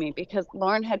Jamie because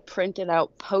Lorne had printed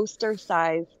out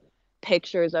poster-size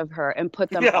pictures of her and put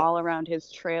them Yeah. all around his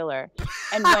trailer.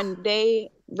 And when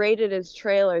they raided his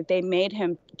trailer, they made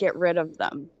him get rid of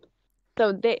them.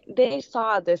 So they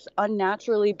saw this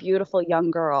unnaturally beautiful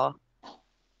young girl.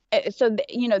 So,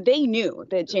 they knew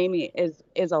that Jamie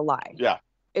is a lie. Yeah.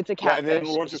 It's a Yeah, and catfish.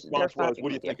 then Lorne's They're response was, fucking "What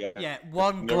do you with think? Yeah,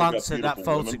 one Never glance got at that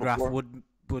beautiful women photograph before?" would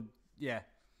yeah.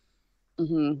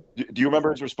 Hmm. Do you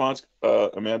remember his response,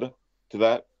 Amanda, to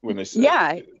that when they said,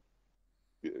 Yeah.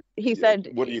 He said,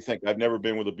 "What do you think? I've never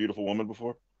been with a beautiful woman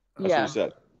before." That's yeah. what he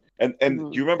said. And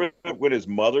Mhm. do you remember when his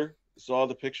mother saw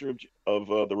the picture of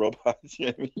the robot,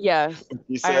 Jamie? Yes,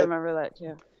 He I said, remember that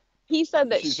too. He said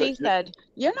that She she said, said,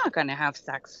 "You're not going to have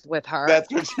sex with her."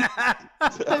 "That's what she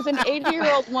Because an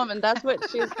 80-year-old woman, that's what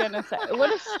she's going to say. What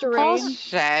a strange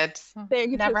Bullshit.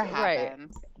 thing. Never to, right.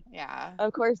 happens. Yeah.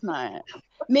 Of course not.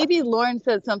 Maybe Lauren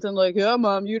said something like, "Yeah,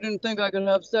 Mom, you didn't think I could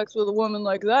have sex with a woman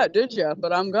like that, did you?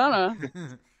 But I'm gonna."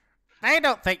 I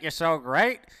don't think you're so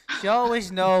great. She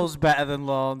always knows better than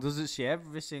Lorne, doesn't she?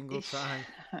 Every single time.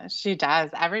 She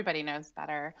does. Everybody knows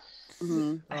better.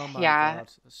 Mhm. Oh my Yeah.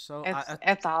 god! So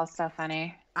It's all so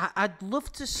funny. I'd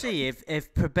love to see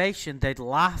if probation they'd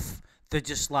laugh. They're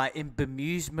just like in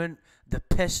bemusement. They're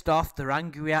pissed off. They're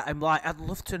angry at him. Like, I'd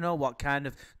love to know what kind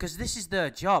of, because this is their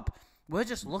job. We're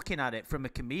just looking at it from a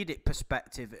comedic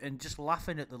perspective and just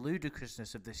laughing at the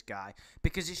ludicrousness of this guy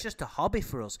because it's just a hobby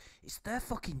for us. It's their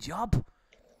fucking job.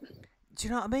 Do you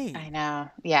know what I mean? I know.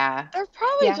 Yeah. They're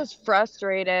probably Yeah. just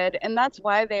frustrated, and that's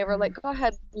why they were like, "Go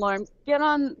ahead, Lauren, get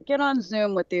on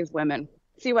Zoom with these women.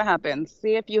 See what happens.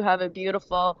 See if you have a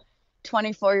beautiful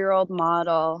 24-year-old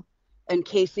model and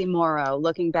Casey Morrow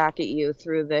looking back at you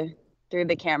through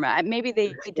the camera." And maybe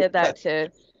they did that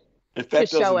to if that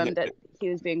show doesn't him hit- that he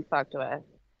was being fucked with.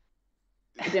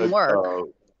 It didn't work.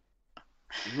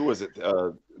 Who was it?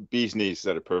 Bee's niece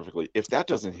said it perfectly. If that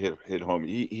doesn't hit home,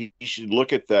 he should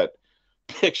look at that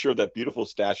picture of that beautiful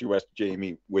statuesque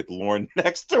Jamie with Lorne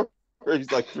next to her.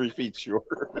 He's like 3 feet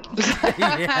shorter.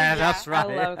 Yeah, that's right.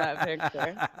 I love that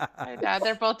picture. I know.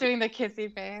 They're both doing the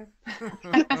kissy face.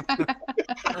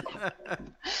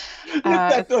 If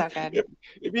It's so good.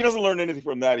 if he doesn't learn anything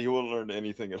from that, he won't learn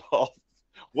anything at all.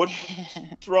 What's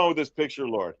wrong with this picture,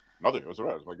 Lord? Nothing. What's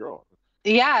wrong? It's my girl.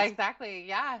 Yeah, exactly.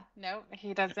 Yeah. No,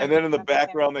 he doesn't. And then in the doesn't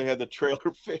background, they had the trailer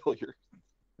failure.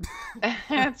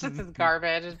 it's just his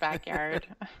garbage, his backyard.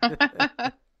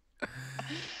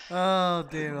 Oh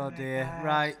dear, oh my dear. gosh.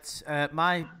 Right,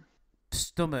 my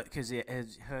stomach is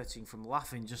hurting from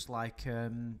laughing, just like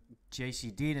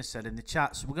JC Dina said in the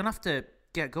chat. So we're gonna have to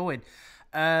get going.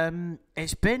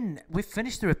 We've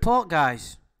finished the report,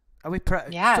 guys. Are we?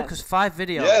 Yes. Took us 5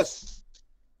 videos. Yes.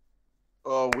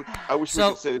 Oh, I wish we So-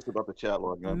 could say this about the chat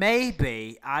log, man.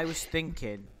 Maybe I was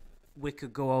thinking we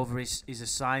could go over his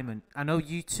assignment. I know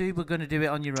you two were going to do it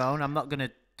on your own. I'm not going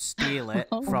to steal it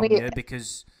from We- you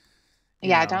because. you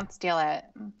Yeah, know. don't steal it.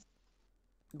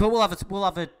 But we'll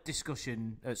have a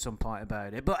discussion at some point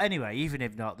about it. But anyway, even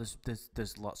if not,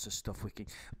 there's lots of stuff we can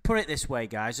put it this way,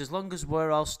 guys. As long as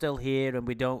we're all still here and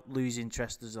we don't lose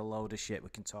interest, there's a load of shit we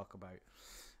can talk about.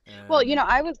 Well,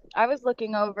 I was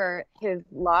looking over his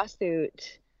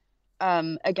lawsuit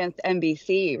against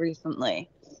NBC recently,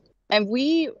 and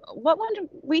we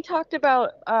talked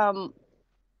about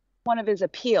one of his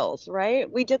appeals, right?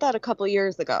 We did that a couple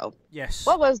years ago. Yes.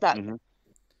 What was that? Mhm.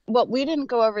 Well, we didn't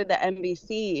go over the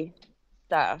NBC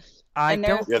stuff. I And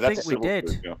don't Yeah, that's a think we civil did.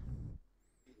 suit, yeah.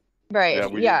 Right. Yeah,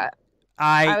 we Yeah.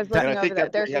 I was And looking I think over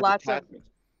that. that's where he has attachments.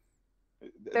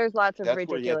 There's lots of That's where you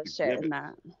have ridiculous to shit give in it.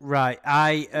 that. Right.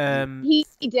 He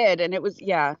did, and it was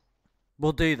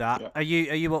We'll do that. Yeah. Are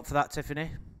you up for that,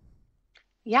 Tiffany?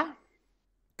 Yeah.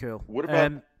 Cool. What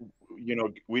about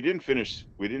we didn't finish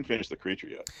the creature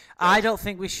yet. I don't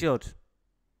think we should.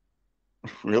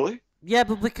 Really? Yeah,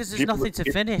 but because there's People- nothing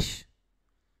to finish.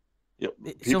 Yep.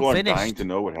 It's People aren't unfinished. dying to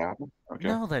know what happened. Okay.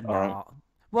 No, they're All right. not.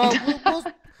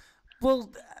 Well,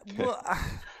 we'll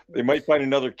They might find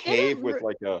another cave didn't with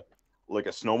like a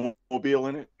snowmobile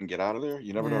in it and get out of there.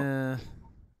 You never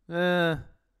know.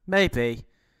 Maybe.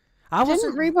 I Didn't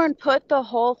wasn't. Reborn put the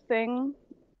whole thing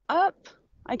up?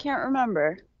 I can't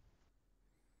remember.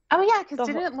 Oh yeah, The because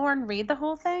whole- didn't Lorne read the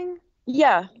whole thing?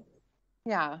 Yeah,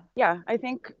 Yeah. I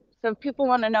think so. If people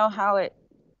want to know how it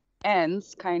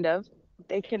ends, kind of,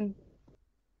 they can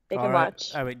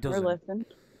watch Oh, it or doesn't. listen.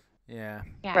 Yeah.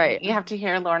 Yeah. Right. You have to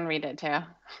hear Lorne read it too.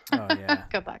 Oh yeah.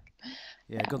 Good luck.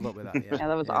 Yeah. Good luck with that. Yeah. Yeah,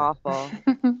 that was awful.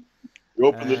 You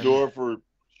opened the Um, door for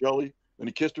Shelley and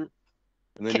he kissed her.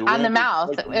 And then you On the ran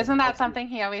mouth. like- Isn't that something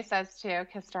he always says too?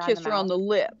 Kissed her on Kissed the her on mouth. the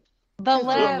lip. The Kissed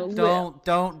her on lip.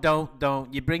 the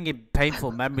Don't. You're bringing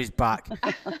painful memories back.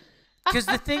 Because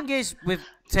the thing is, with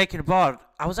Taking a Board,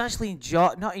 I was actually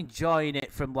not enjoying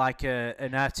it from like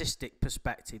an artistic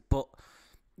perspective, but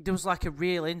there was like a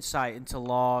real insight into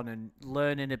Lorne and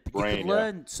learning. You Brain, could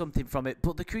learn something from it,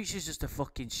 but the creature's just a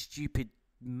fucking stupid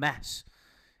mess.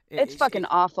 It's fucking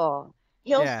awful.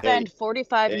 He'll Yeah. spend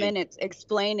 45 Hey. minutes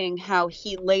explaining how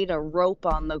he laid a rope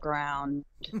on the ground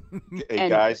Hey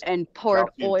guys, and poured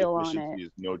calcium oil on deficiency it.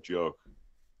 is no joke.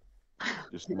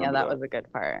 Just Yeah, remember that was a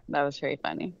good part. That was very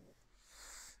funny.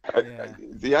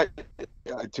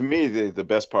 To me, the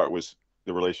best part was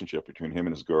the relationship between him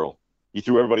and his girl. He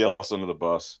threw everybody else under the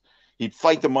bus. He'd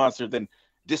fight the monster, then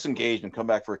disengage and come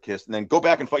back for a kiss, and then go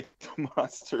back and fight the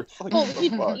monster. It's like, Well, what the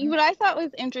fuck? what I thought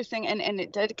was interesting, and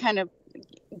it did kind of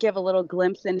give a little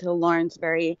glimpse into Lauren's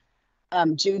very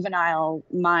juvenile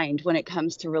mind when it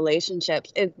comes to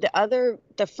relationships, is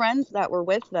the friends that were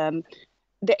with them,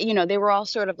 they were all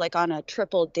sort of like on a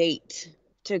triple date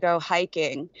to go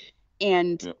hiking,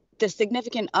 and Yep. the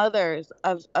significant others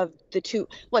of the two,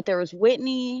 there was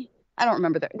Whitney, I don't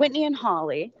remember Whitney and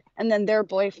Holly, and then their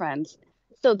boyfriends.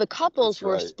 So the couples That's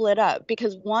were right. split up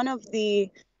because one of the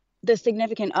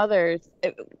significant others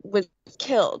was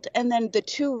killed, and then the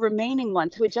two remaining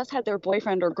ones who had just had their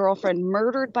boyfriend or girlfriend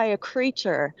murdered by a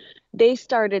creature, they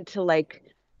started to like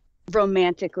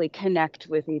romantically connect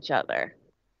with each other.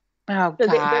 Oh So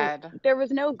God. there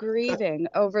was no grieving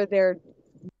over their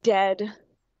dead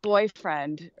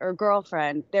boyfriend or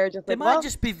girlfriend. They're just They like, might well,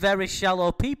 just be very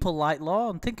shallow people like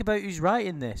Lorne. Think about who's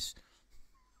writing this.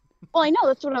 well, I know,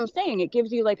 that's what I'm saying. It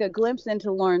gives you like a glimpse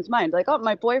into Lauren's mind. Like, oh,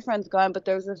 my boyfriend's gone, but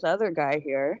there's this other guy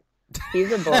here.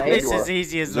 He's a boy. It's you as are.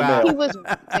 easy as He's a that. male. he was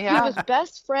Yeah. he was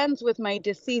best friends with my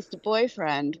deceased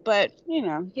boyfriend, but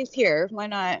he's here. Why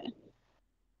not?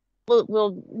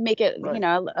 We'll make it Right.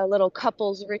 a little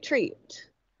couples retreat,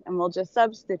 and we'll just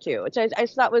substitute, which I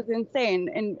just thought was insane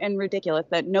and ridiculous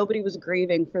that nobody was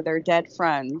grieving for their dead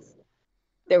friends.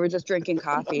 They were just drinking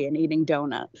coffee and eating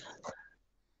donuts.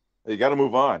 You got to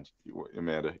move on,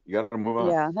 Amanda. You got to move on.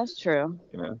 Yeah, that's true.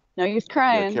 You know, No use you gotta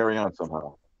crying. carry on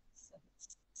somehow.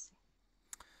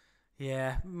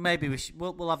 Yeah, maybe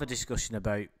we'll have a discussion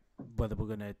about whether we're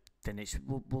gonna finish.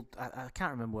 I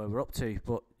can't remember where we're up to,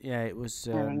 but yeah, it was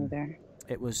I don't either.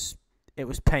 it was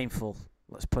painful.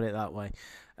 Let's put it that way.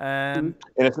 And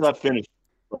it's not finished,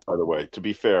 by the way. To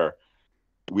be fair,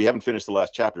 we haven't finished the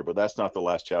last chapter, but that's not the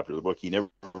last chapter of the book. He never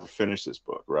finished this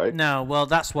book, right? No, well,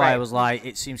 that's why I Right. was like,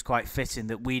 it seems quite fitting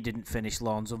that we didn't finish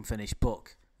Lorne's unfinished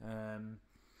book.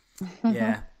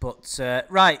 Yeah, but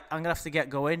right, I'm gonna have to get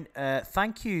going.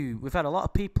 Thank you. We've had a lot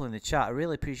of people in the chat. I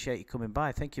really appreciate you coming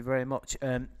by. Thank you very much.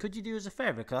 Could you do us a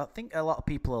favour? Because I think a lot of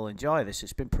people will enjoy this.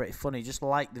 It's been pretty funny. Just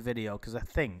like the video, because I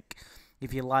think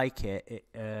if you like it,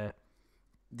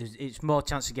 it's more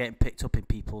chance of getting picked up in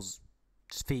people's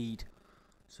feed.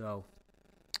 So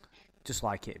just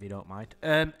like it if you don't mind.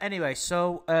 Anyway,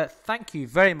 so thank you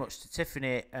very much to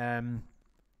Tiffany,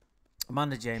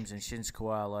 Amanda James, and Shins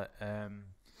Koala.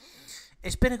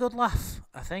 It's been a good laugh,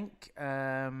 I think.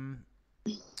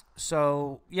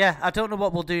 So yeah, I don't know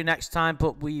what we'll do next time,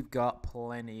 but we've got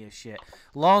plenty of shit.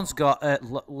 Lorne's got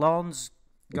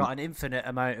an infinite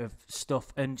amount of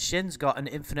stuff, and Shin's got an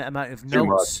infinite amount of Too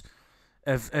notes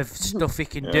of stuff he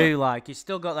can do. Like he's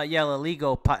still got that yellow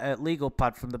legal pad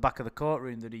from the back of the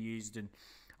courtroom that he used, and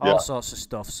all sorts of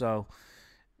stuff. So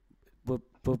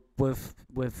But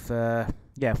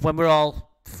when we're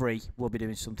all free, we'll be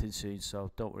doing something soon.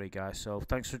 So don't worry, guys. So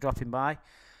thanks for dropping by.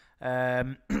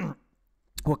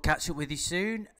 We'll catch up with you soon.